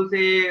 people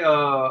say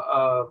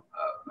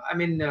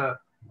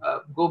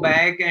go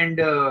back and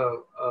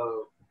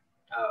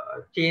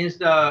change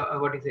the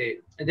what you say,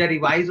 they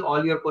revise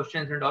all your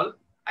questions and all.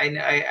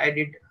 I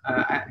did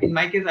in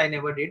my case I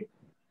never did.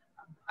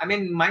 I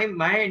mean,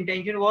 my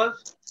intention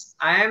was,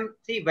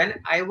 see, when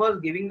I was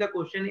giving the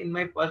question in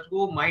my first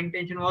go, my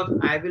intention was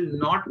I will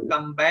not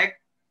come back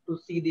to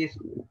see these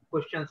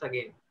questions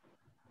again.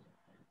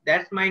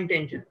 That's my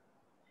intention.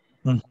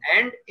 Hmm.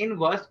 And in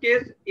worst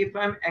case, if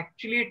I'm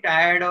actually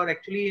tired or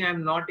actually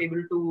I'm not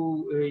able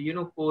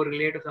to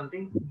correlate or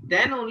something,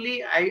 then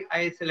only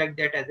I select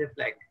that as a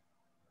flag.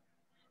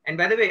 And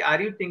by the way,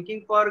 are you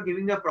thinking for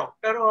giving a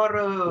proctor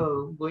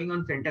or going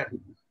on center?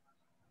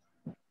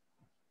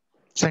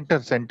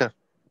 Center. Center.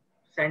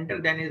 Center,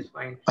 then is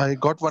fine. I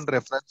got one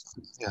reference.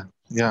 Yeah.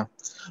 Yeah.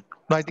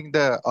 No, I think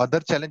the other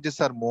challenges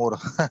are more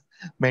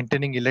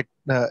maintaining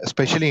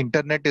especially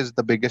internet is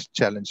the biggest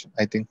challenge,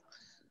 I think.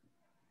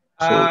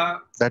 So uh,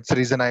 that's the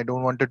reason I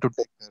don't wanted to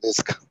take the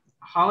risk.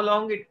 how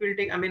long it will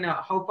take? I mean,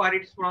 how far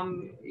it's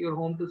from your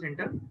home to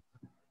center?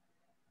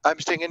 I'm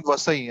staying in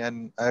Vasai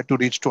and I have to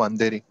reach to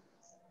Andheri.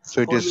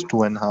 So it Oh, is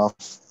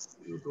 2.5,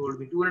 you told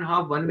me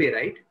 2.5 one way,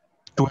 right?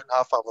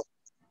 2.5 hours.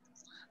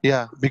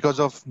 Yeah, because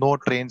of no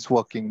trains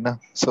working. Na?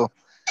 So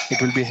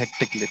it will be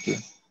hectic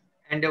little.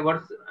 And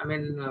what's, I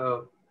mean,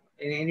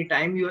 any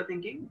time you are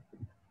thinking?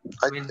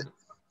 I I, mean,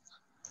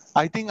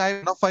 I think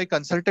I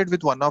consulted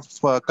with one of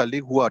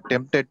colleague who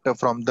attempted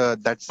from the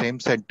that same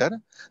center.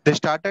 They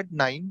start at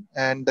 9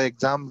 and the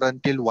exam run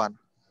till 1.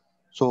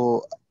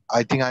 So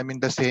I think I'm in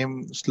the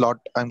same slot.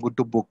 I'm good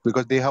to book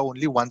because they have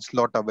only one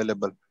slot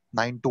available,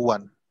 9 to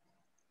 1,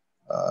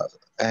 uh,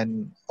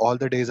 and all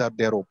the days are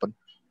there open.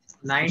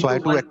 9 So I to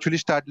have to 1. actually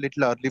start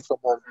little early from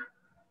home.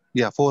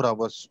 Yeah, 4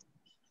 hours.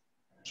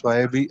 So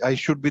I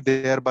should be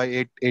there by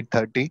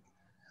 8:30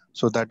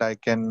 so that I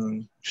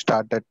can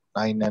start at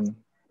 9 and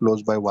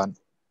close by 1.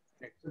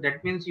 So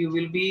that means you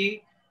will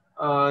be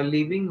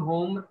leaving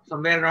home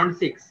somewhere around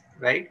 6,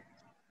 right?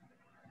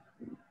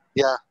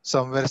 Yeah,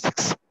 somewhere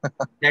 6.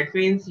 That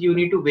means you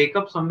need to wake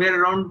up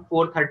somewhere around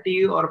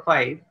 4:30 or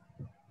 5,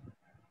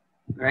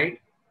 right?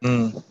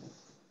 Mm,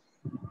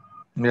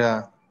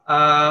 yeah.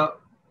 Uh,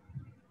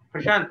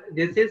 Prashant,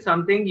 this is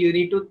something you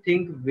need to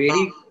think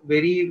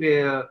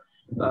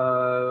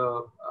uh,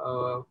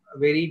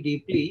 very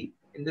deeply,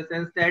 in the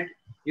sense that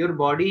your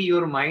body,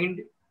 your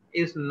mind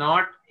is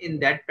not in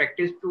that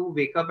practice to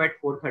wake up at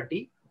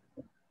 4:30,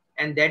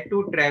 and that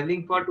too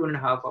traveling for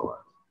 2.5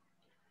 hours.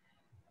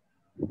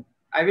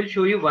 I will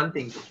show you one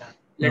thing, Prashant.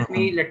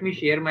 Mhm. Let me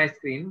share my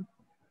screen.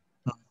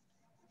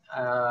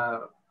 Uh,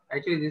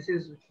 Actually, this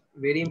is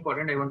very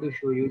important. I want to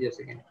show you just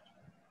a second.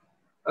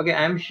 Okay,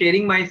 I am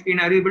sharing my screen.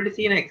 Are you able to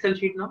see an Excel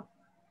sheet now?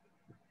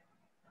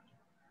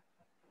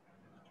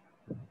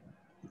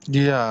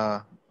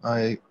 Yeah,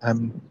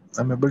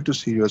 I'm able to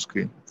see your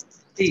screen.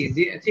 See,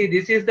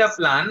 this is the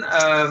plan.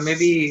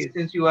 Maybe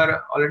since you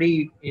are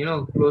already,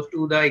 close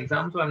to the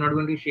exam, so I'm not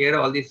going to share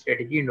all this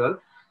strategy and all.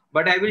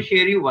 But I will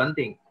share you one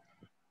thing.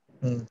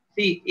 Mm,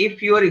 See,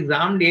 if your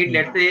exam date, mm,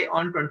 let's say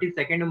on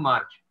 22nd of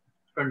March,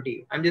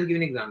 20, I'm just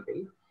giving an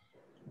example.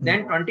 mm,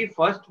 Then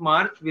 21st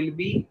March will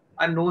be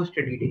a no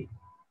study day,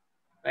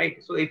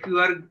 right? So if you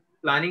are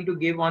planning to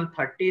give on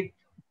 30th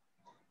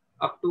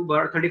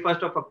October,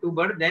 31st of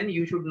October, then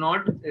you should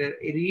not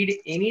read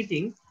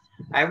anything.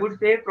 I would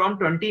say from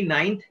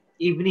 29th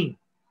evening,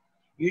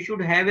 you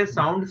should have a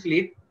sound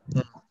sleep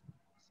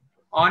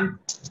on,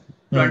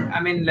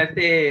 I mean, let's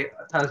say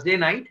Thursday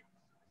night,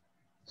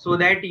 so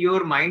that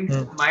your mind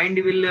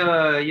will,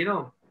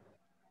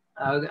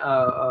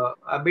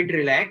 a bit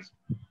relaxed.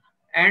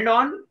 And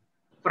on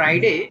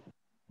Friday,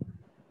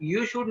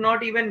 you should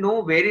not even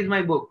know where is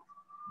my book,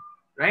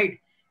 right?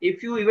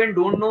 If you even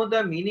don't know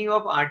the meaning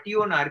of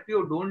RTO and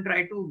RPO, don't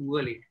try to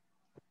Google it.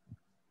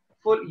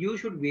 For you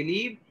should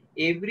believe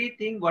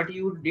everything what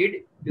you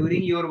did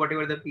during your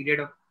whatever the period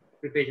of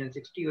preparation,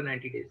 60 or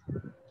 90 days.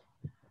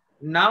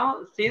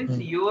 Now, since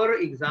your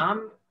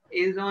exam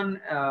is on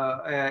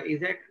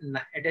is at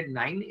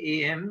 9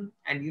 a.m.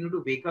 and you need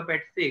to wake up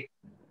at 6,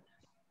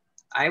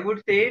 I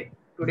would say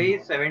today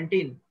is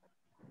 17.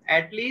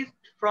 At least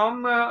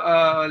from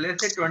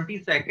let's say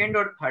 22nd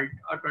or 3rd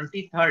or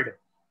 23rd,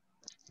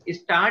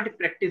 start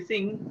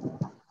practicing.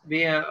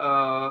 Where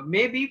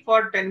maybe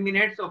for 10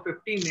 minutes or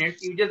 15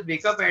 minutes, you just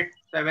wake up at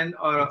 7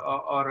 or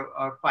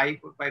 5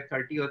 or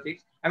 5:30 or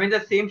 6. I mean the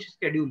same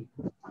schedule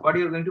what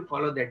you're going to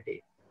follow that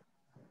day.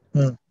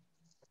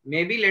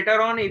 Maybe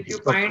later on, if you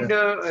find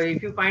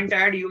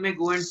tired, you may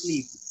go and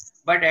sleep,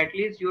 but at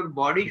least your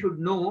body should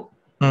know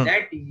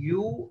that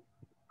you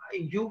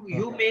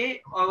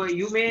may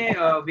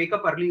wake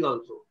up early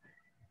also.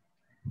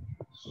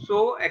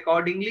 So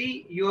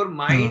accordingly, your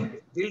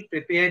mind will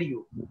prepare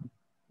you.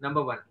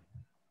 Number one.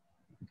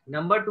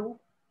 Number two,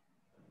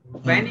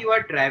 when you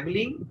are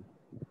traveling,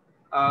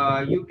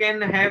 you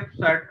can have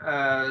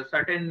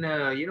certain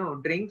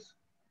drinks.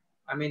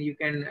 I mean, you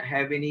can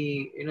have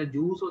any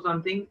juice or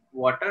something,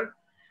 water,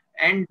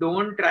 and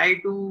don't try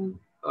to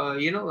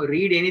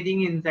read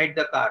anything inside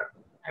the car.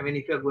 I mean,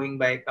 if you're going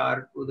by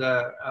car to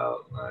the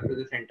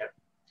center,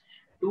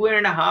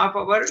 2.5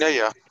 hours.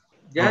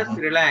 Just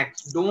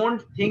relax.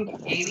 Don't think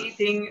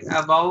anything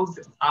about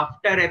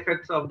after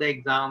effects of the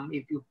exam.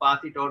 If you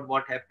pass it out,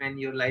 what happened?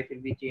 Your life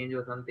will be changed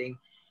or something.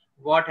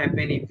 What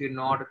happened if you're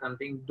not or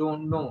something?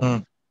 Don't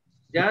know.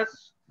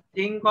 Just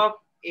think of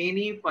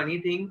any funny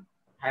thing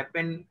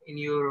happen in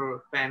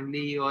your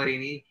family or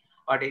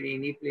at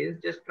any place.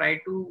 Just try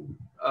to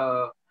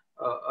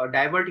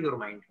divert your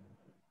mind.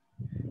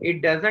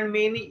 It doesn't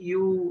mean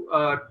you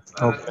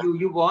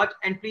you watch,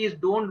 and please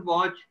don't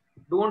watch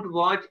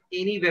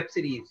any web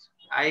series.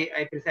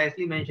 I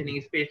precisely mentioning,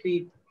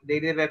 especially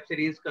there is a web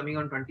series coming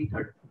on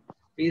 23rd.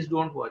 Please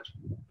don't watch.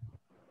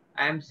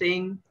 I am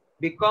saying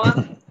because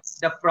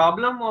the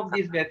problem of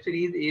these web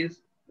series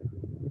is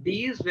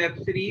these web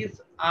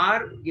series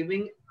are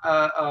giving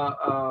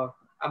a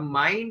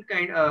mind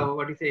kind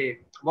what you say,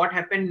 what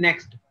happened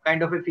next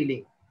kind of a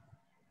feeling.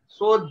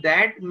 So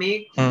that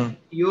makes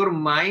your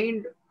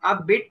mind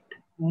a bit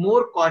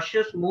more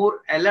cautious,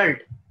 more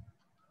alert,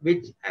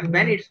 which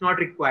when it's not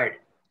required,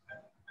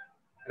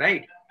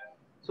 right?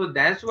 So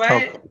that's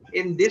why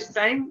in this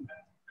time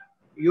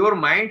your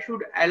mind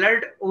should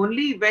alert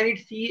only when it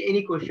see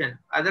any question.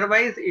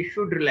 Otherwise, it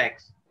should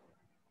relax.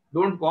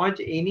 Don't watch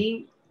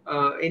any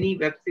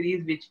web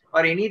series which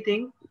or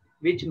anything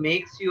which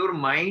makes your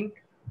mind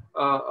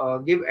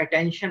give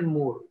attention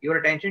more. Your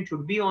attention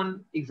should be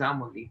on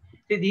exam only.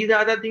 See, these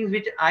are the things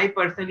which I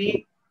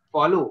personally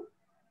follow.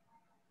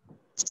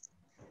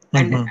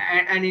 And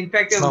in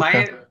fact,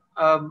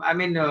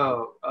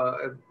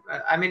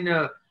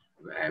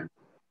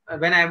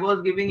 when I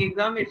was giving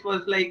exam, it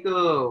was like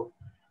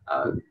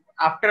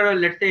after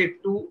let's say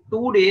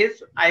two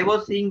days, I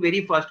was seeing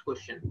very first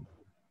question.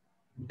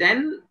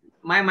 Then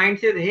my mind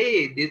says,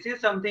 hey, this is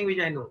something which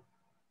I know.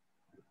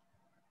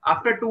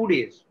 After 2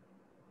 days,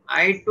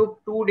 I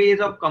took 2 days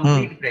of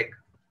complete break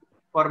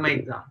for my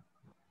exam.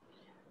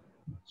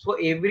 So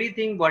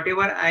everything,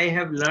 whatever I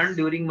have learned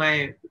during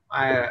my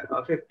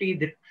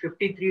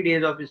 53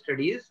 days of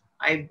studies,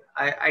 I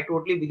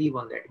totally believe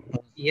on that.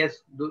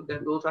 Yes,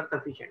 those are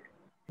sufficient.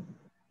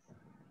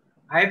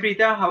 Hi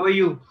Preeta, how are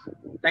you?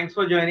 Thanks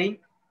for joining.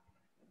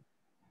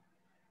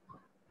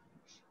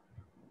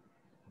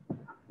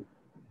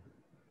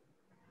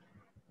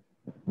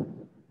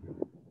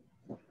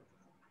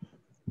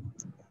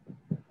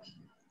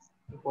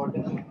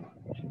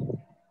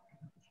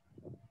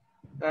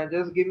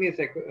 Just give me a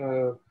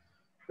second,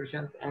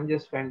 Prashant. I'm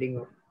just finding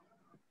out.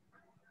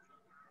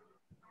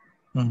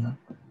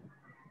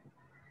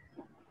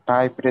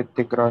 Hi,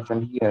 Pritik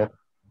Roshan here.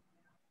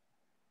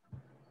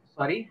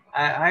 Sorry,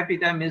 hi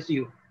Preeta, I miss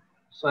you.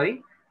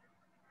 Sorry.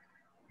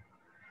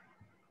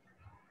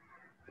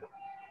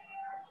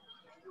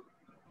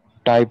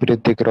 Hi,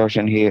 Pritik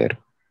Roshan here.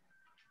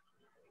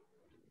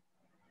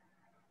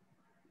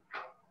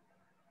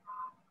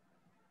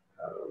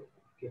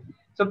 Okay.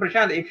 So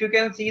Prashant, if you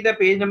can see the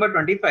page number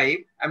 25,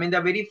 I mean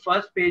the very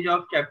first page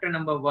of chapter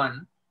number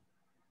 1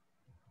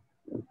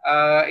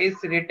 is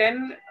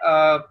written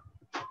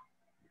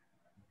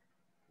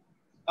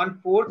on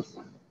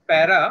 4th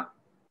para.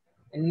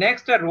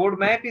 Next, a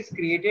roadmap is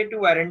created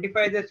to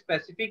identify the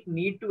specific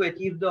need to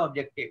achieve the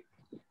objective.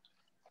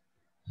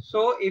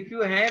 So if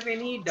you have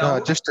any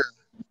doubt,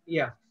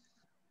 yeah.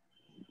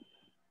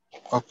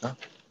 Okay.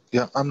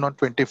 Yeah, I'm not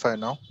 25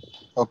 now.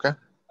 Okay.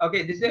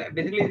 Okay, this is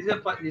basically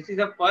this is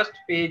a first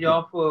page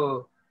of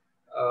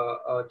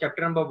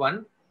chapter number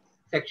 1,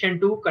 section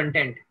 2,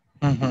 content.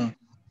 Mm-hmm.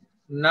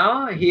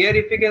 Now here,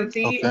 if you can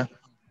see,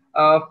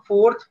 Okay.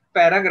 fourth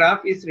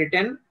paragraph is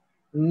written.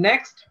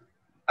 Next,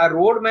 a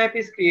roadmap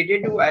is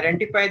created to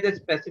identify the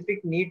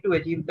specific need to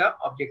achieve the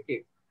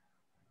objective.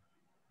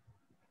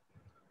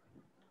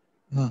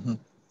 Mm-hmm.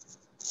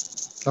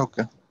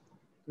 Okay.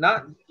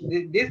 Now,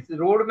 this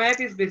roadmap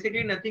is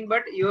basically nothing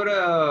but your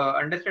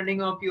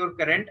understanding of your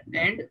current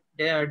and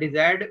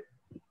desired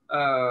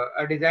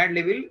a desired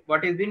level,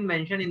 what has been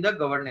mentioned in the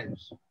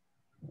governance.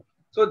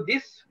 So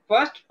this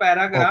first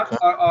paragraph, Okay.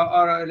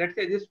 or let's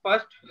say this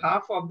first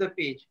half of the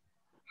page,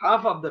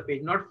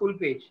 not full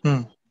page.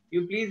 Hmm.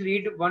 You please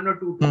read one or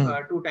Hmm.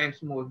 two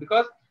times more,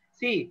 because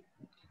see,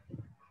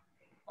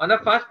 on the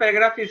first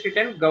paragraph is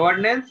written,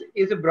 governance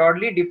is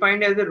broadly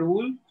defined as a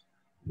rule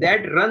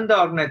that run the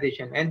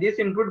organization, and this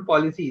include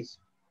policies.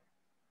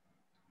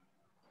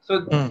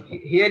 So Hmm.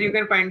 here you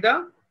can find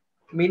the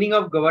meaning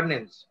of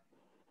governance.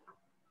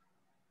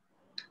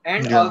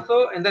 And Yeah. also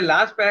in the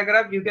last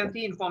paragraph, you can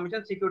see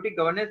information security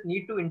governance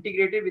need to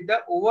integrate it with the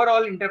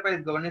overall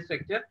enterprise governance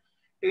structure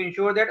to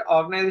ensure that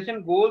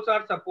organization goals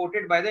are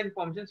supported by the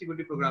information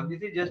security program.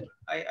 This is just,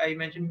 I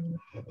mentioned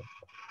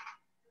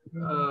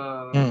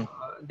Hmm.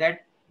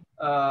 that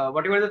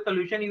whatever the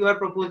solution you are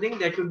proposing,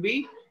 that should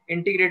be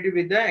integrated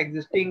with the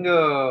existing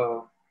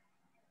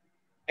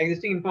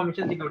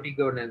information security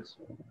governance.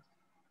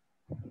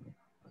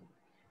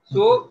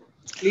 So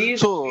please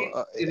So,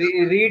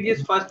 read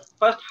this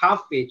first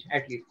half page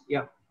at least.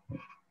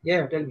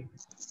 Yeah, tell me.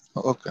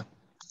 okay.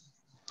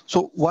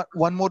 So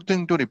one more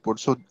thing to report.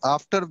 So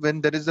after,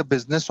 when there is a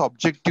business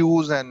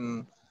objectives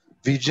and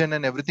vision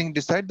and everything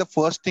decide, the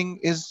first thing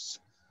is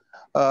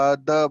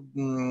the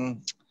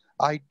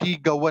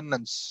IT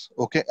governance.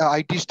 Okay,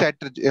 IT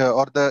strategy,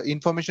 or the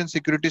information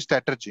security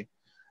strategy,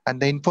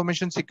 and the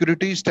information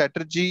security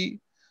strategy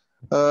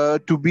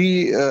to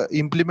be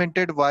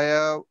implemented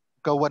via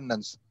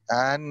governance.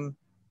 And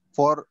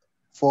for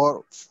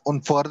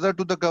on further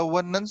to the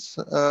governance,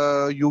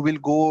 you will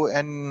go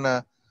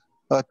and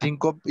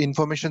think of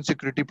information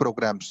security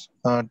programs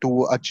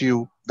to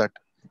achieve that.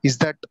 Is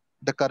that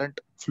the current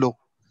flow?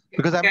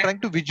 Because I'm trying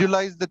to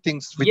visualize the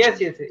things which. Yes.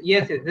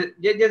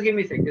 Just give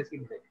me a sec. Just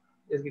give me a sec.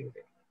 Just give me a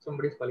sec.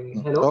 Somebody's calling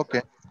me. Hello.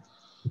 Okay.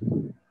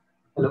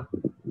 Hello.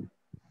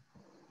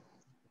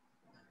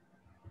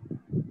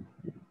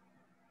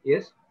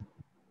 Yes.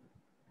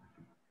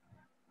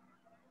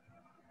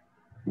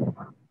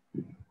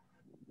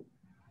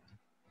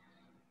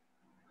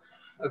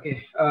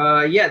 Okay.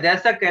 Yeah,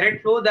 that's the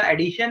correct flow. The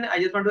addition, I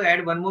just want to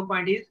add one more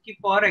point is,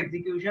 for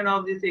execution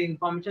of this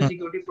information Hmm.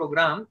 security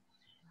program,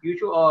 you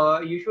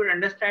should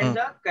understand Hmm.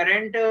 the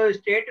current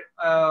state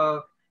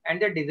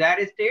and the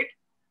desired state,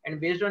 and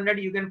based on that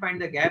you can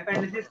find the gap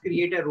analysis,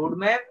 create a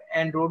roadmap,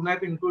 and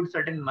roadmap includes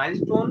certain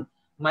milestone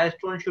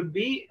should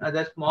be Hmm.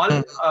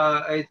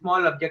 a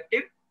small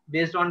objective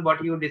based on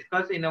what you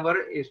discuss in our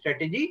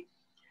strategy.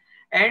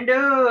 And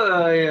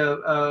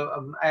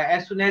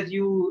as soon as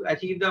you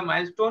achieve the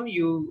milestone,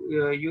 you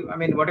I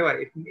mean, whatever,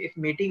 if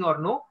meeting or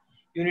no,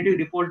 you need to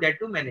report that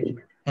to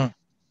management. Hmm.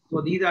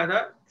 So these are the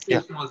two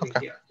Yeah. small things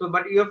Okay. here. So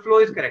but your flow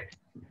is correct.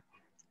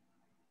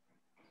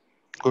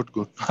 Good.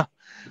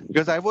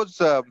 Because I was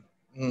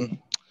mm,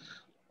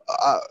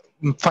 uh,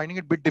 finding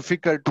it a bit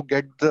difficult to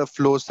get the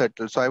flow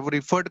settled. So I've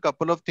referred a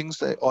couple of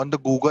things on the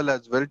Google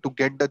as well to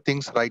get the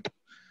things right,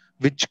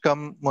 which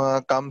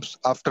comes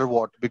after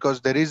what,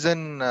 because there is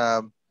an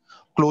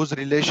close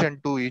relation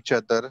to each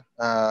other,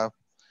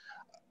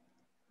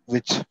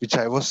 which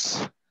I was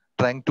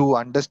trying to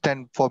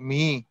understand for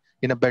me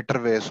in a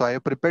better way. So I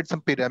have prepared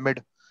some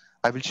pyramid.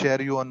 I will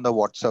share you on the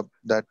WhatsApp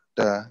that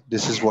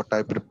this is what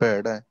I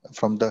prepared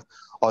from the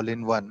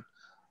all-in-one.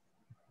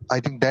 I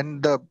think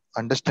then the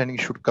understanding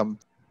should come.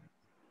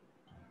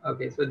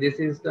 Okay, so this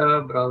is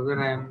the browser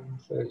I am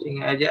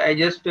searching. I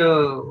just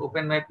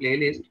open my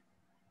playlist.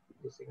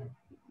 Just a second.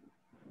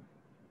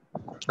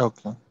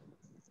 Okay.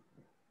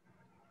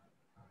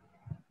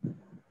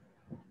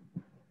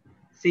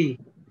 See,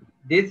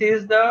 this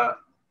is the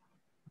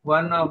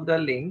one of the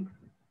link.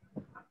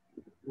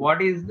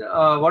 What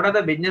are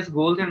the business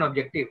goals and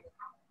objective?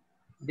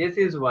 This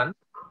is one.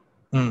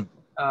 Hmm.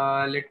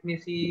 Let me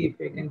see if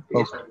I can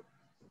paste.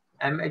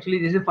 Okay.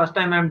 This is the first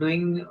time I'm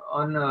doing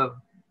on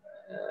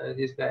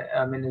this guy.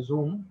 I'm in a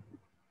Zoom.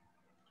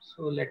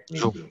 So let me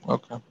Zoom. see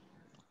Okay.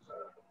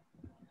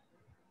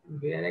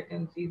 where I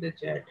can see the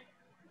chat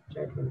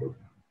window.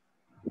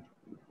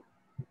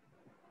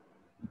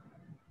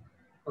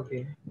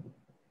 Okay,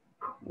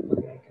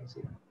 I can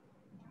see.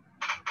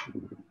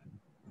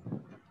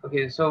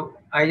 Okay, so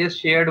I just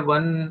shared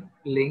one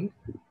link.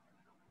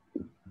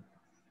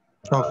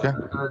 Okay.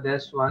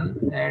 There's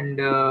one, and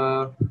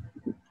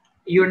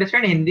you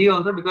understand Hindi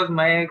also, because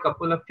my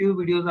few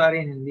videos are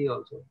in Hindi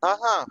also.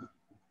 Uh-huh.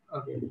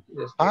 Okay,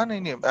 just I'm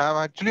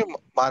actually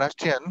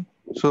Maharashtrian,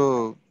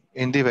 so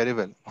Hindi very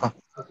well.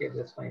 okay,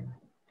 that's fine.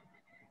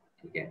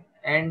 Okay.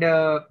 And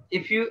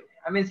if you,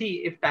 I mean,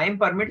 see, if time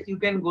permits, you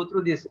can go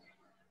through this.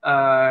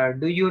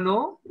 Do you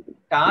know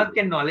task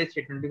and knowledge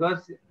statement?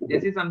 Because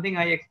this is something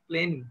I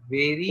explain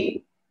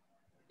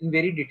in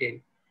very detail.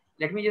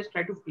 Let me just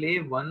try to play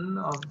one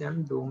of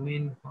them.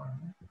 Domain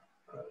one.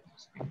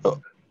 Just a Uh,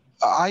 minute.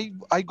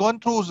 I gone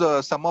through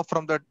some of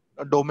from the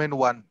domain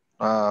one,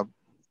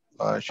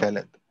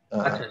 Shailendra.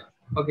 Acha.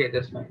 Okay,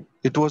 that's fine.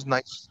 It was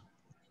nice.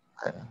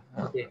 Uh,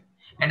 uh, Okay,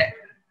 and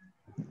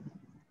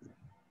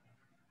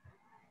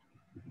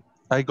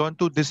I gone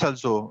through this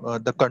also,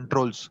 the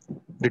controls,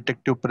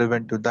 detective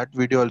preventive. That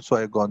video also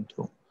I gone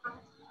through.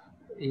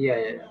 yeah,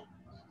 yeah, yeah.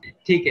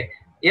 ठीक है.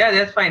 Yeah,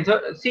 that's fine. So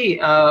see,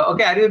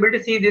 okay, are you able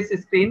to see this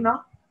screen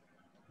now?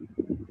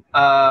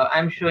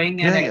 I'm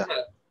showing an Yeah, yeah.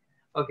 Excel.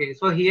 Okay,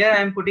 so here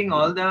I'm putting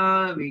all the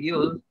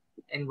videos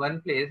in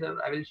one place.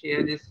 I will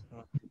share this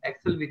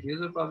Excel with you.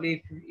 So probably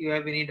if you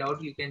have any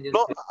doubt, you can just.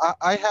 No,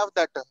 I have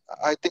that.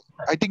 I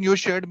think you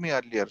shared me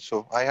earlier,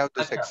 so I have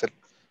this Acha. Excel.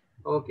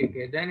 Okay,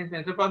 okay. Then it's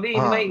fine. So probably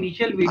in my Uh,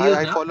 initial I,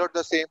 videos I now. followed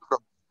the same from.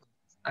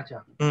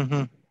 Acha.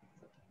 Hmm.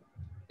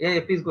 Yeah,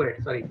 yeah, please go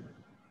ahead. Sorry.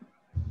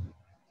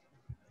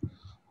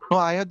 No,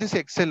 I have this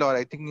Excel, or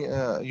I think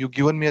you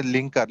given me a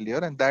link earlier,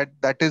 and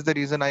that is the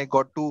reason I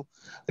got to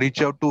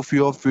reach out to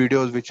few of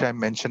videos which I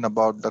mentioned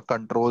about the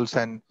controls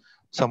and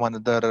some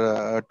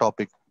another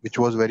topic, which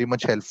was very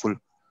much helpful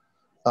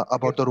Okay.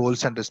 about the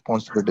roles and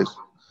responsibilities.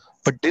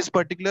 But this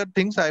particular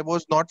things I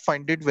was not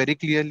find it very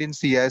clearly in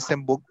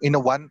CISM book in a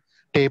one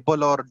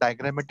table or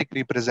diagrammatic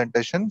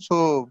representation.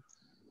 So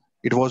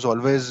it was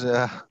always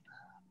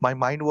my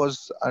mind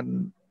was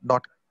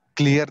not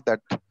clear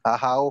that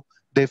how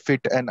they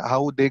fit and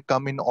how they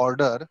come in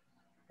order.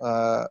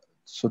 Uh,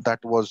 so that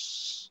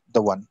was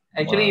the one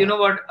Actually, you know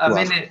what? I to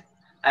mean, ask.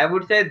 I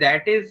would say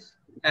that is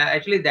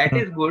actually that Mm,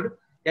 is good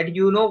that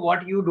you know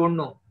what you don't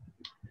know.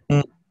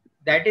 mm,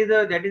 That is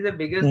the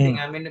biggest thing. mm,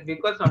 I mean,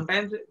 because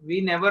sometimes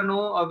we never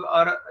know,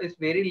 or it's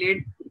very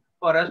late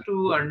for us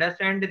to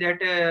understand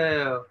that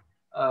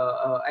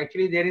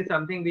actually there is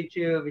something which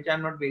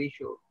I'm not very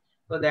sure.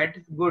 So that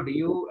is good.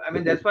 I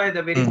mean, that's why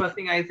the very mm, first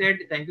thing I said,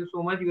 thank you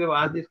so much. You have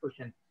asked this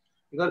question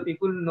because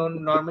people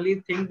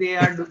normally think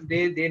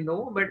they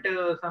know, but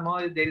somehow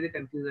there is a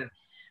confusion.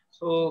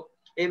 So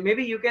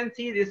maybe you can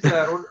see this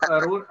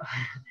road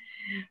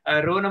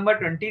row number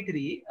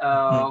 23.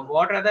 mm.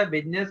 What are the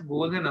business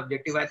goals and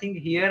objective? I think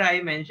here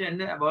I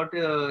mentioned about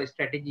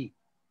strategy.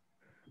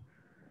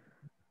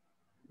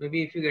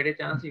 Maybe if you get a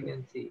chance, you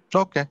can see.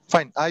 Okay,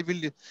 fine. I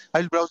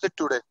will browse it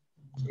today.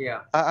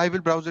 Yeah. I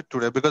will browse it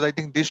today because I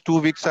think these 2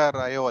 weeks are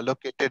I have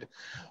allocated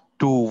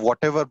to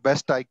whatever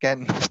best I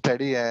can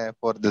study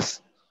for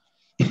this.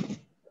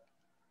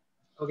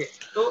 Okay.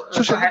 So,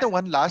 So, Shailendra,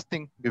 one last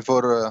thing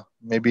before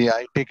maybe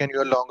I taken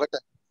you a longer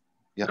time.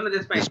 Yeah, no, no,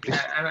 that's yes, fine. please.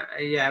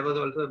 Yeah, I was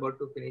also about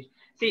to finish.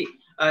 See,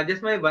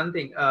 just my one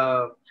thing.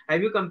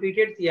 Have you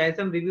completed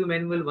CISM review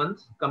manual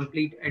once,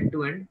 complete end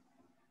to end?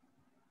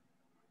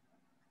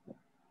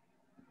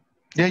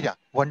 Yeah, yeah.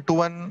 One to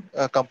one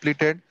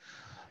completed.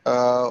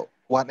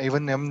 One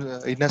even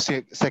in a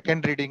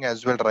second reading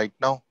as well right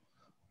now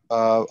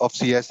of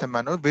CSM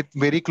manual with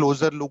very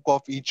closer look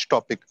of each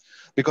topic.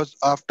 Because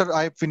after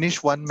I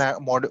finish one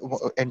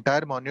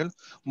entire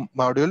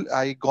module,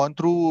 I gone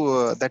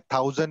through that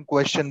 1,000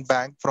 question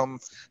bank from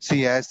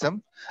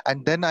CSM,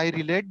 and then I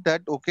relate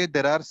that okay,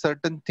 there are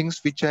certain things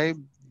which I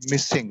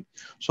missing.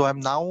 So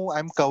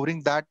I'm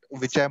covering that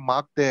which I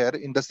marked there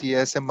in the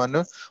CSM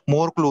manual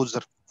more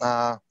closer.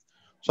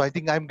 So I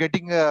think I'm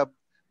getting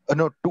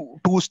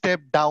two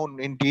step down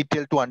in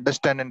detail to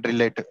understand and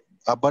relate.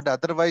 But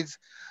otherwise,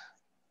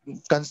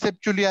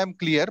 conceptually I'm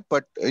clear.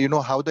 But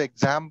how the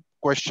exam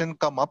question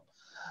come up,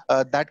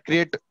 that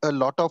create a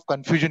lot of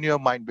confusion in your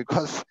mind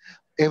because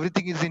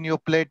everything is in your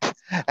plate,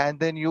 and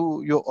then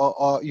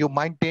your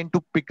mind tend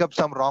to pick up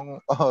some wrong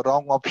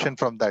wrong option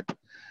from that.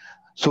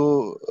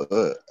 So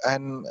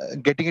and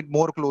getting it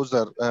more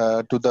closer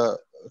to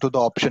the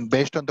option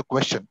based on the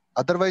question.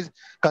 Otherwise,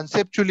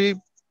 conceptually,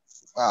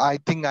 I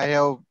think I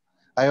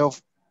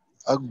have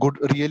a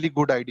really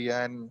good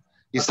idea, and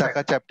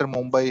Isaca Perfect. chapter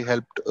Mumbai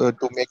helped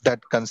to make that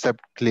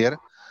concept clear.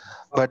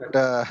 But Perfect.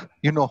 there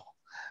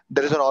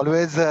is an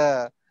always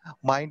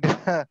mind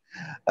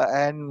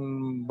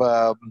and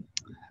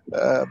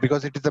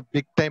because it is a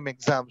big time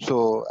exam,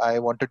 so I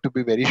wanted to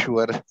be very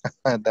sure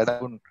that I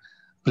wouldn't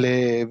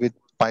play with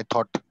my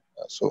thought.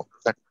 So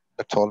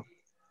that's all.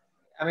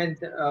 I mean,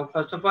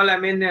 first of all, I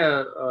mean,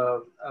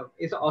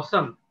 it's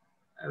awesome.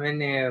 I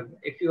mean,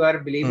 if you are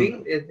Mm,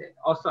 believing, it's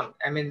awesome.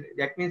 I mean,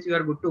 that means you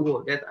are good to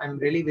go. That I'm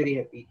really very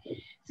happy.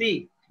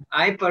 See,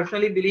 I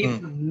personally believe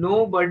mm,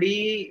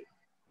 nobody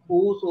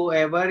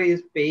whosoever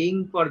is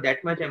paying for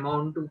that much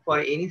amount for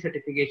any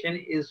certification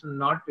is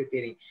not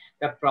preparing.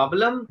 The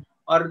problem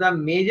or the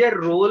major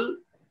role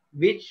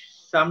which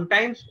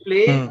sometimes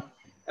play mm,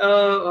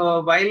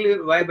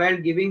 while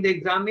giving the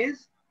exam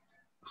is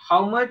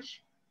how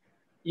much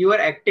you are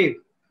active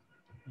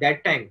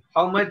that time,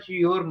 how much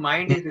your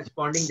mind is mm.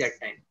 responding that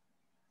time.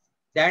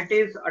 That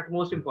is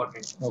utmost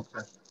important.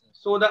 Okay.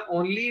 So the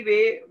only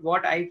way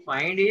what I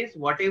find is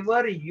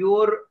whatever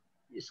your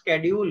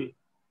schedule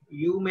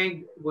you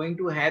may going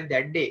to have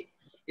that day,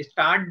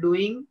 start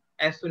doing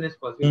as soon as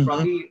possible.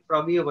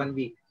 Probably a 1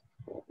 week.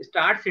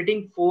 Start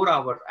sitting 4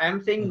 hours. I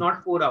am saying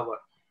not 4 hours.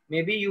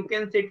 Maybe you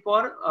can sit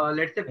for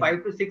let's say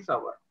 5 to 6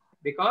 hours,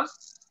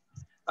 because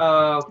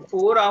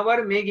 4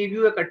 hour may give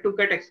you a cut to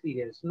cut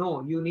experience.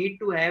 No, you need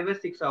to have a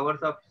 6 hours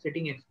of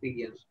sitting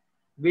experience,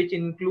 which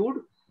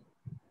include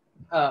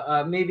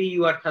maybe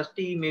you are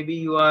thirsty, maybe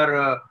you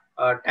are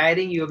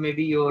tiring, you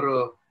maybe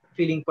you're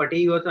feeling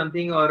fatigue or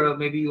something, or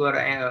maybe you are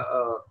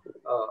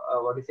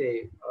what do you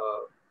say,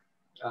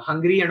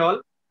 hungry and all.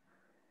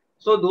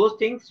 So those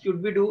things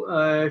should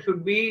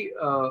be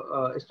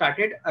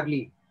started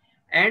early.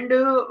 And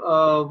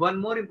one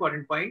more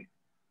important point,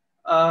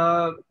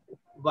 uh,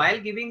 while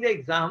giving the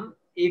exam,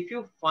 if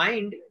you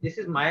find, this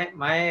is my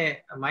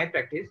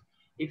practice,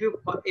 if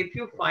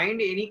you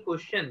find any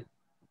question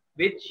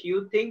which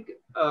you think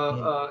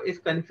is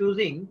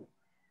confusing,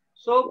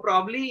 so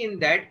probably in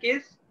that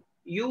case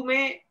you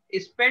may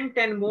spend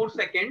 10 more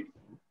seconds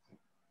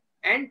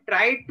and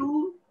try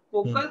to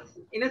focus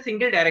in a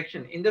single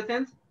direction, in the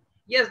sense,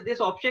 yes,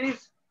 this option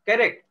is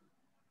correct,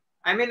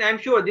 I mean, I'm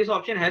sure this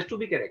option has to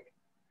be correct,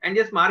 and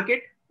just mark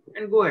it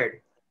and go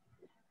ahead.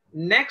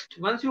 Next,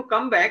 once you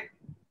come back,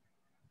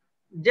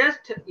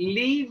 just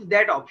leave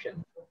that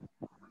option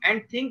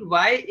and think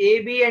why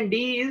A, B and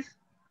D is,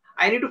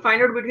 I need to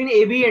find out between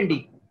A, B and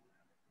D,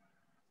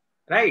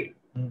 right?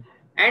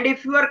 And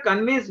if you are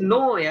convinced,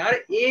 no, yeah,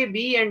 A,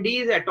 B and D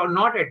is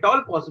not at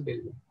all possible,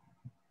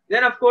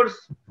 then of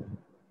course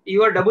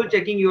you are double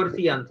checking your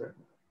C answer.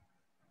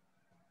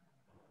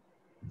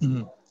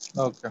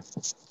 Okay,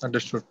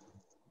 understood.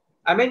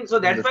 I mean, so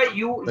that's why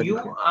you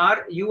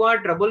are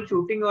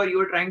troubleshooting, or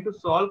you are trying to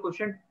solve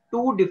question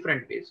two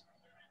different ways.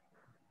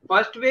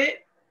 First way,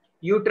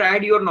 you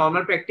tried your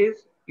normal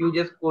practice, you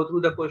just go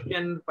through the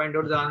question, find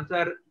out the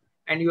answer,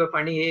 and you are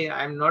finding, hey,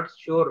 I'm not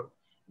sure.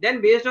 Then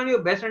based on your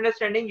best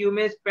understanding, you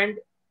may spend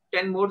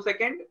 10 more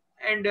seconds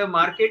and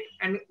mark it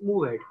and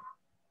move ahead.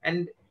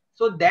 And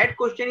so that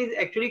question is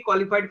actually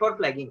qualified for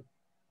flagging,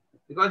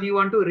 because you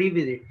want to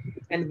revisit.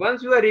 And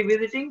once you are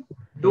revisiting,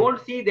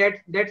 don't see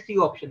that C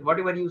option,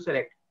 whatever you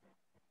select.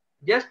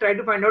 Just try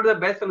to find out the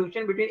best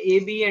solution between A,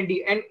 B and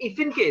D. And if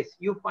in case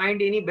you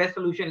find any best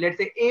solution, let's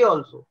say A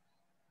also,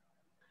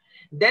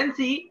 then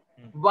see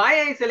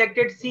why I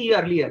selected C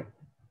earlier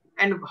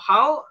and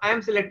how I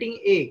am selecting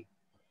A.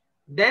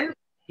 Then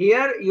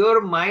here your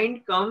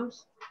mind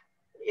comes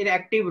in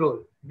active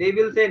role. They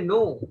will say,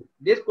 no,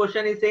 this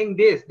question is saying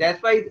this,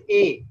 that's why it's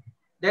A.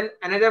 Then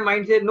another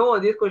mind says, no,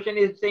 this question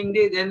is saying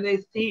this, then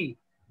it's C.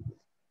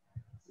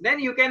 Then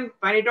you can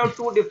find it out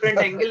two different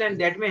angles, and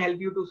that may help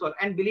you to solve.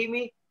 And believe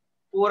me,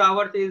 4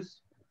 hours is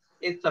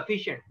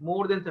sufficient,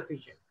 more than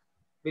sufficient.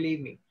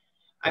 Believe me.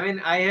 I mean,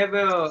 I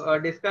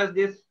have discussed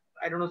this,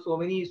 I don't know, so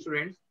many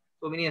students,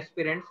 so many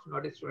aspirants,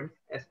 not students,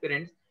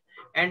 aspirants,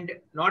 and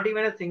not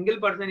even a single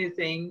person is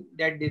saying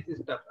that this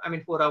is tough. I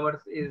mean, 4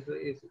 hours is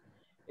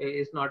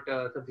not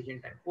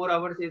sufficient time. 4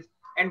 hours is,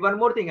 and one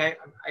more thing, I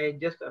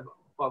just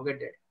forget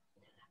that.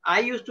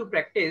 I used to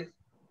practice.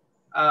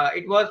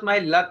 It was my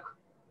luck.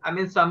 I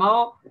mean,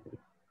 somehow,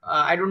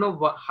 I don't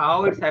know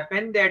how it's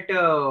happened that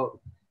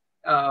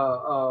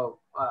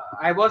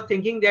I was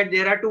thinking that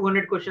there are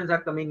 200 questions are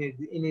coming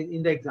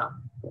in the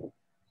exam.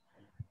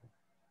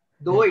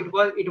 Though it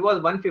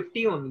was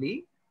 150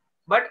 only,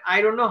 but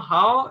I don't know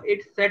how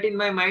it's set in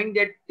my mind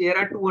that there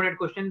are 200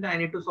 questions I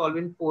need to solve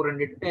in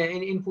 400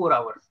 in 4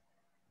 hours.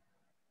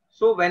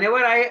 So whenever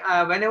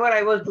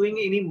I was doing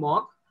any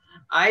mock,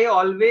 I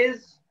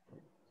always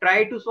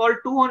try to solve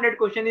 200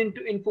 questions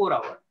in 4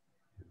 hours.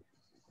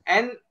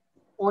 And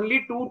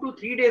only 2 to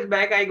 3 days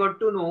back, I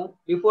got to know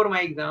before my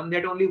exam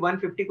that only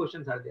 150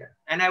 questions are there.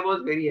 And I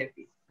was very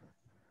happy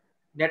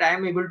that I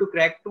am able to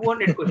crack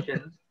 200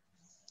 questions,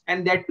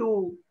 and that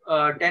too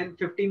 10,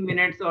 15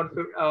 minutes or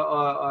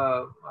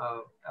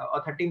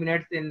 30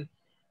 minutes in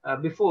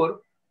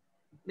before.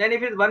 Then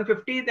if it's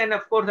 150, then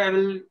of course I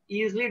will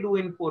easily do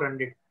in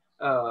 400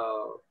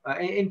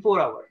 in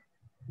 4 hours.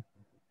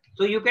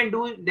 So you can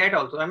do that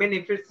also. I mean,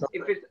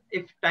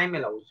 if time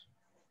allows.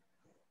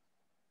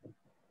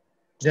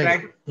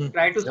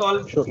 Try to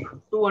solve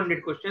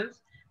 200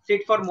 questions,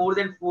 sit for more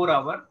than 4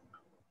 hours.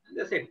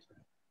 That's it.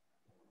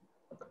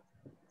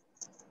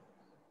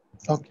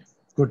 Okay,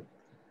 good.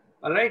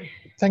 All right.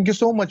 Thank you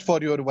so much for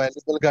your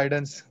valuable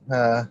guidance.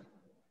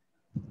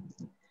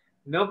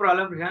 No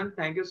problem, Prashant.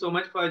 Thank you so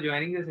much for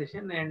joining the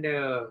session, and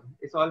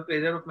it's all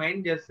pleasure of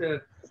mine. Just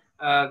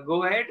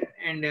go ahead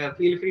and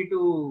feel free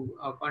to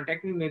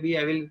contact me. Maybe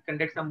I will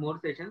conduct some more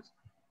sessions.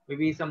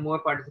 Maybe some more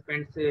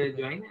participants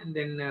join, and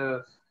then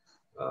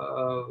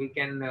we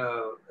can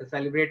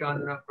celebrate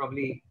on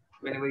probably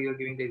whenever you're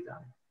giving the exam.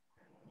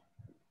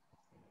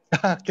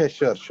 Okay,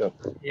 sure.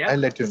 Yeah. I'll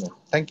let you know.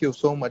 Thank you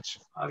so much.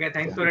 Okay,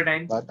 thanks for your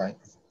time. Bye-bye.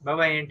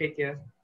 Bye-bye and take care.